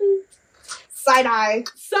 side eye.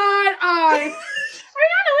 Side eye.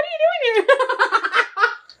 Ariana, what are you doing here?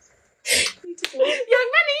 Young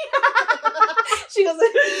Money. She goes,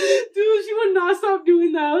 dude, she would not stop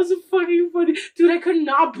doing that. It was fucking funny. Dude, I could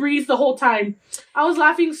not breathe the whole time. I was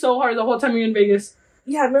laughing so hard the whole time we were in Vegas.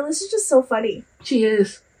 Yeah, Melissa's just so funny. She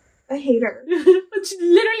is. I hate her.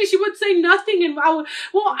 Literally, she would say nothing, and I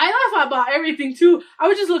laugh about everything too. I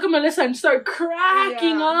would just look at Melissa and start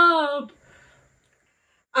cracking up.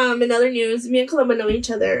 In other news, me and Columba know each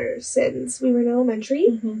other since we were in elementary.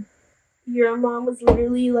 Mm-hmm. Your mom was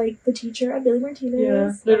literally like the teacher at Billy Martinez.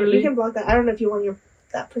 Yeah, literally. You can block that. I don't know if you want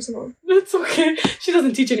that personal. It's okay. She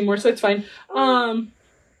doesn't teach anymore, so it's fine.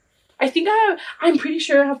 I think I'm pretty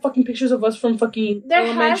sure I have fucking pictures of us from fucking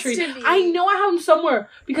elementary. Has to be. I know I have them somewhere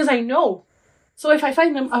because I know. So if I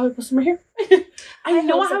find them, I will post them right here. I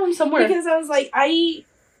know I have them somewhere. Because I was like, I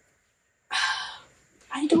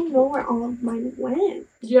don't know where all of mine went.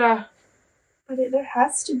 Yeah. But there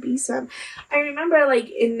has to be some. I remember, like,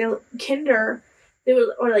 in kinder,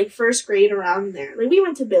 or like first grade around there. Like, we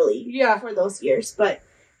went to Billy for those years, but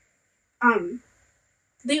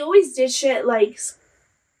they always did shit like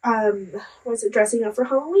dressing up for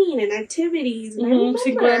Halloween and activities. And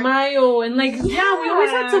Cinco de Mayo and like we always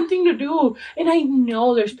had something to do. And I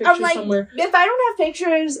know there's pictures somewhere. If I don't have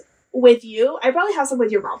pictures with you, I probably have some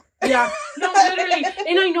with your mom. Yeah, no, literally.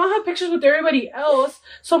 And I know I have pictures with everybody else.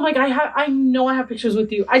 So I'm like, I know I have pictures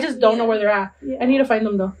with you. I just don't know where they're at. Yeah. I need to find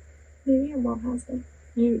them though. Maybe your mom has them.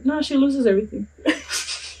 No, she loses everything.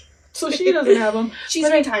 So she doesn't have them. She's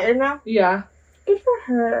retired now? Yeah. Good for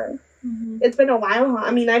her. Mm-hmm. It's been a while, huh? I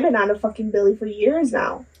mean, I've been out of fucking Billy for years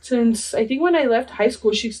now. Since, I think when I left high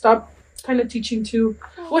school, she stopped kind of teaching too.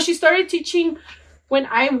 Well, she started teaching when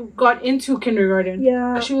I got into kindergarten.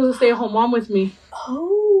 Yeah. She was a stay-at-home mom with me.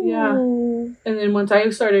 Oh. Yeah. And then once I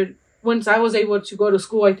was able to go to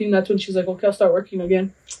school, I think that's when she's like, okay, I'll start working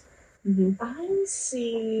again. Mm-hmm. I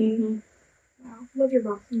see. Mm-hmm. Wow. Love your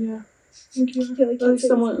mom. Yeah. Thank you.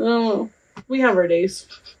 We have our days.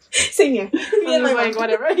 Same here. I'm like,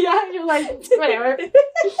 whatever. Yeah, you're like, whatever. It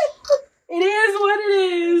is what it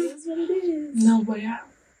is. It is what it is. No, but yeah.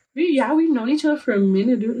 We've known each other for a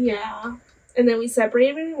minute, dude. Yeah. And then we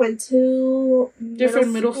separated and went to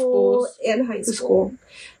different middle schools and high school.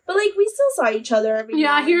 But, like, we still saw each other every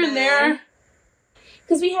now here and there.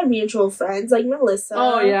 Because we had mutual friends, like Melissa.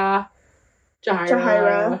 Oh, yeah.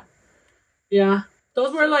 Jahira. Yeah.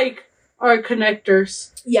 Those were, like, our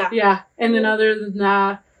connectors. Yeah. Yeah. And then other than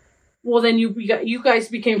that, well, then you guys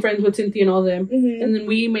became friends with Cynthia and all them. Mm-hmm. And then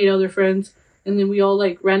we made other friends. And then we all,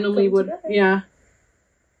 like, randomly would... Yeah.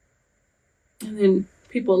 And then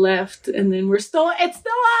people left, and then it's still us.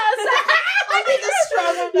 I think the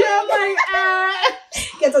stronger. Yeah, I'm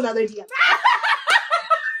like, Gets another DM.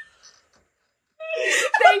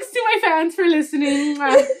 Thanks to my fans for listening.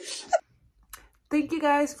 Thank you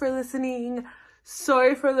guys for listening.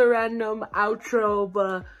 Sorry for the random outro,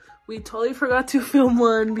 but we totally forgot to film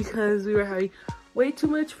one because we were having way too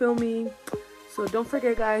much filming. So don't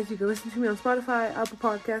forget, guys, you can listen to me on Spotify, Apple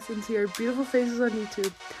Podcasts, and see our beautiful faces on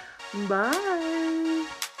YouTube. Bye.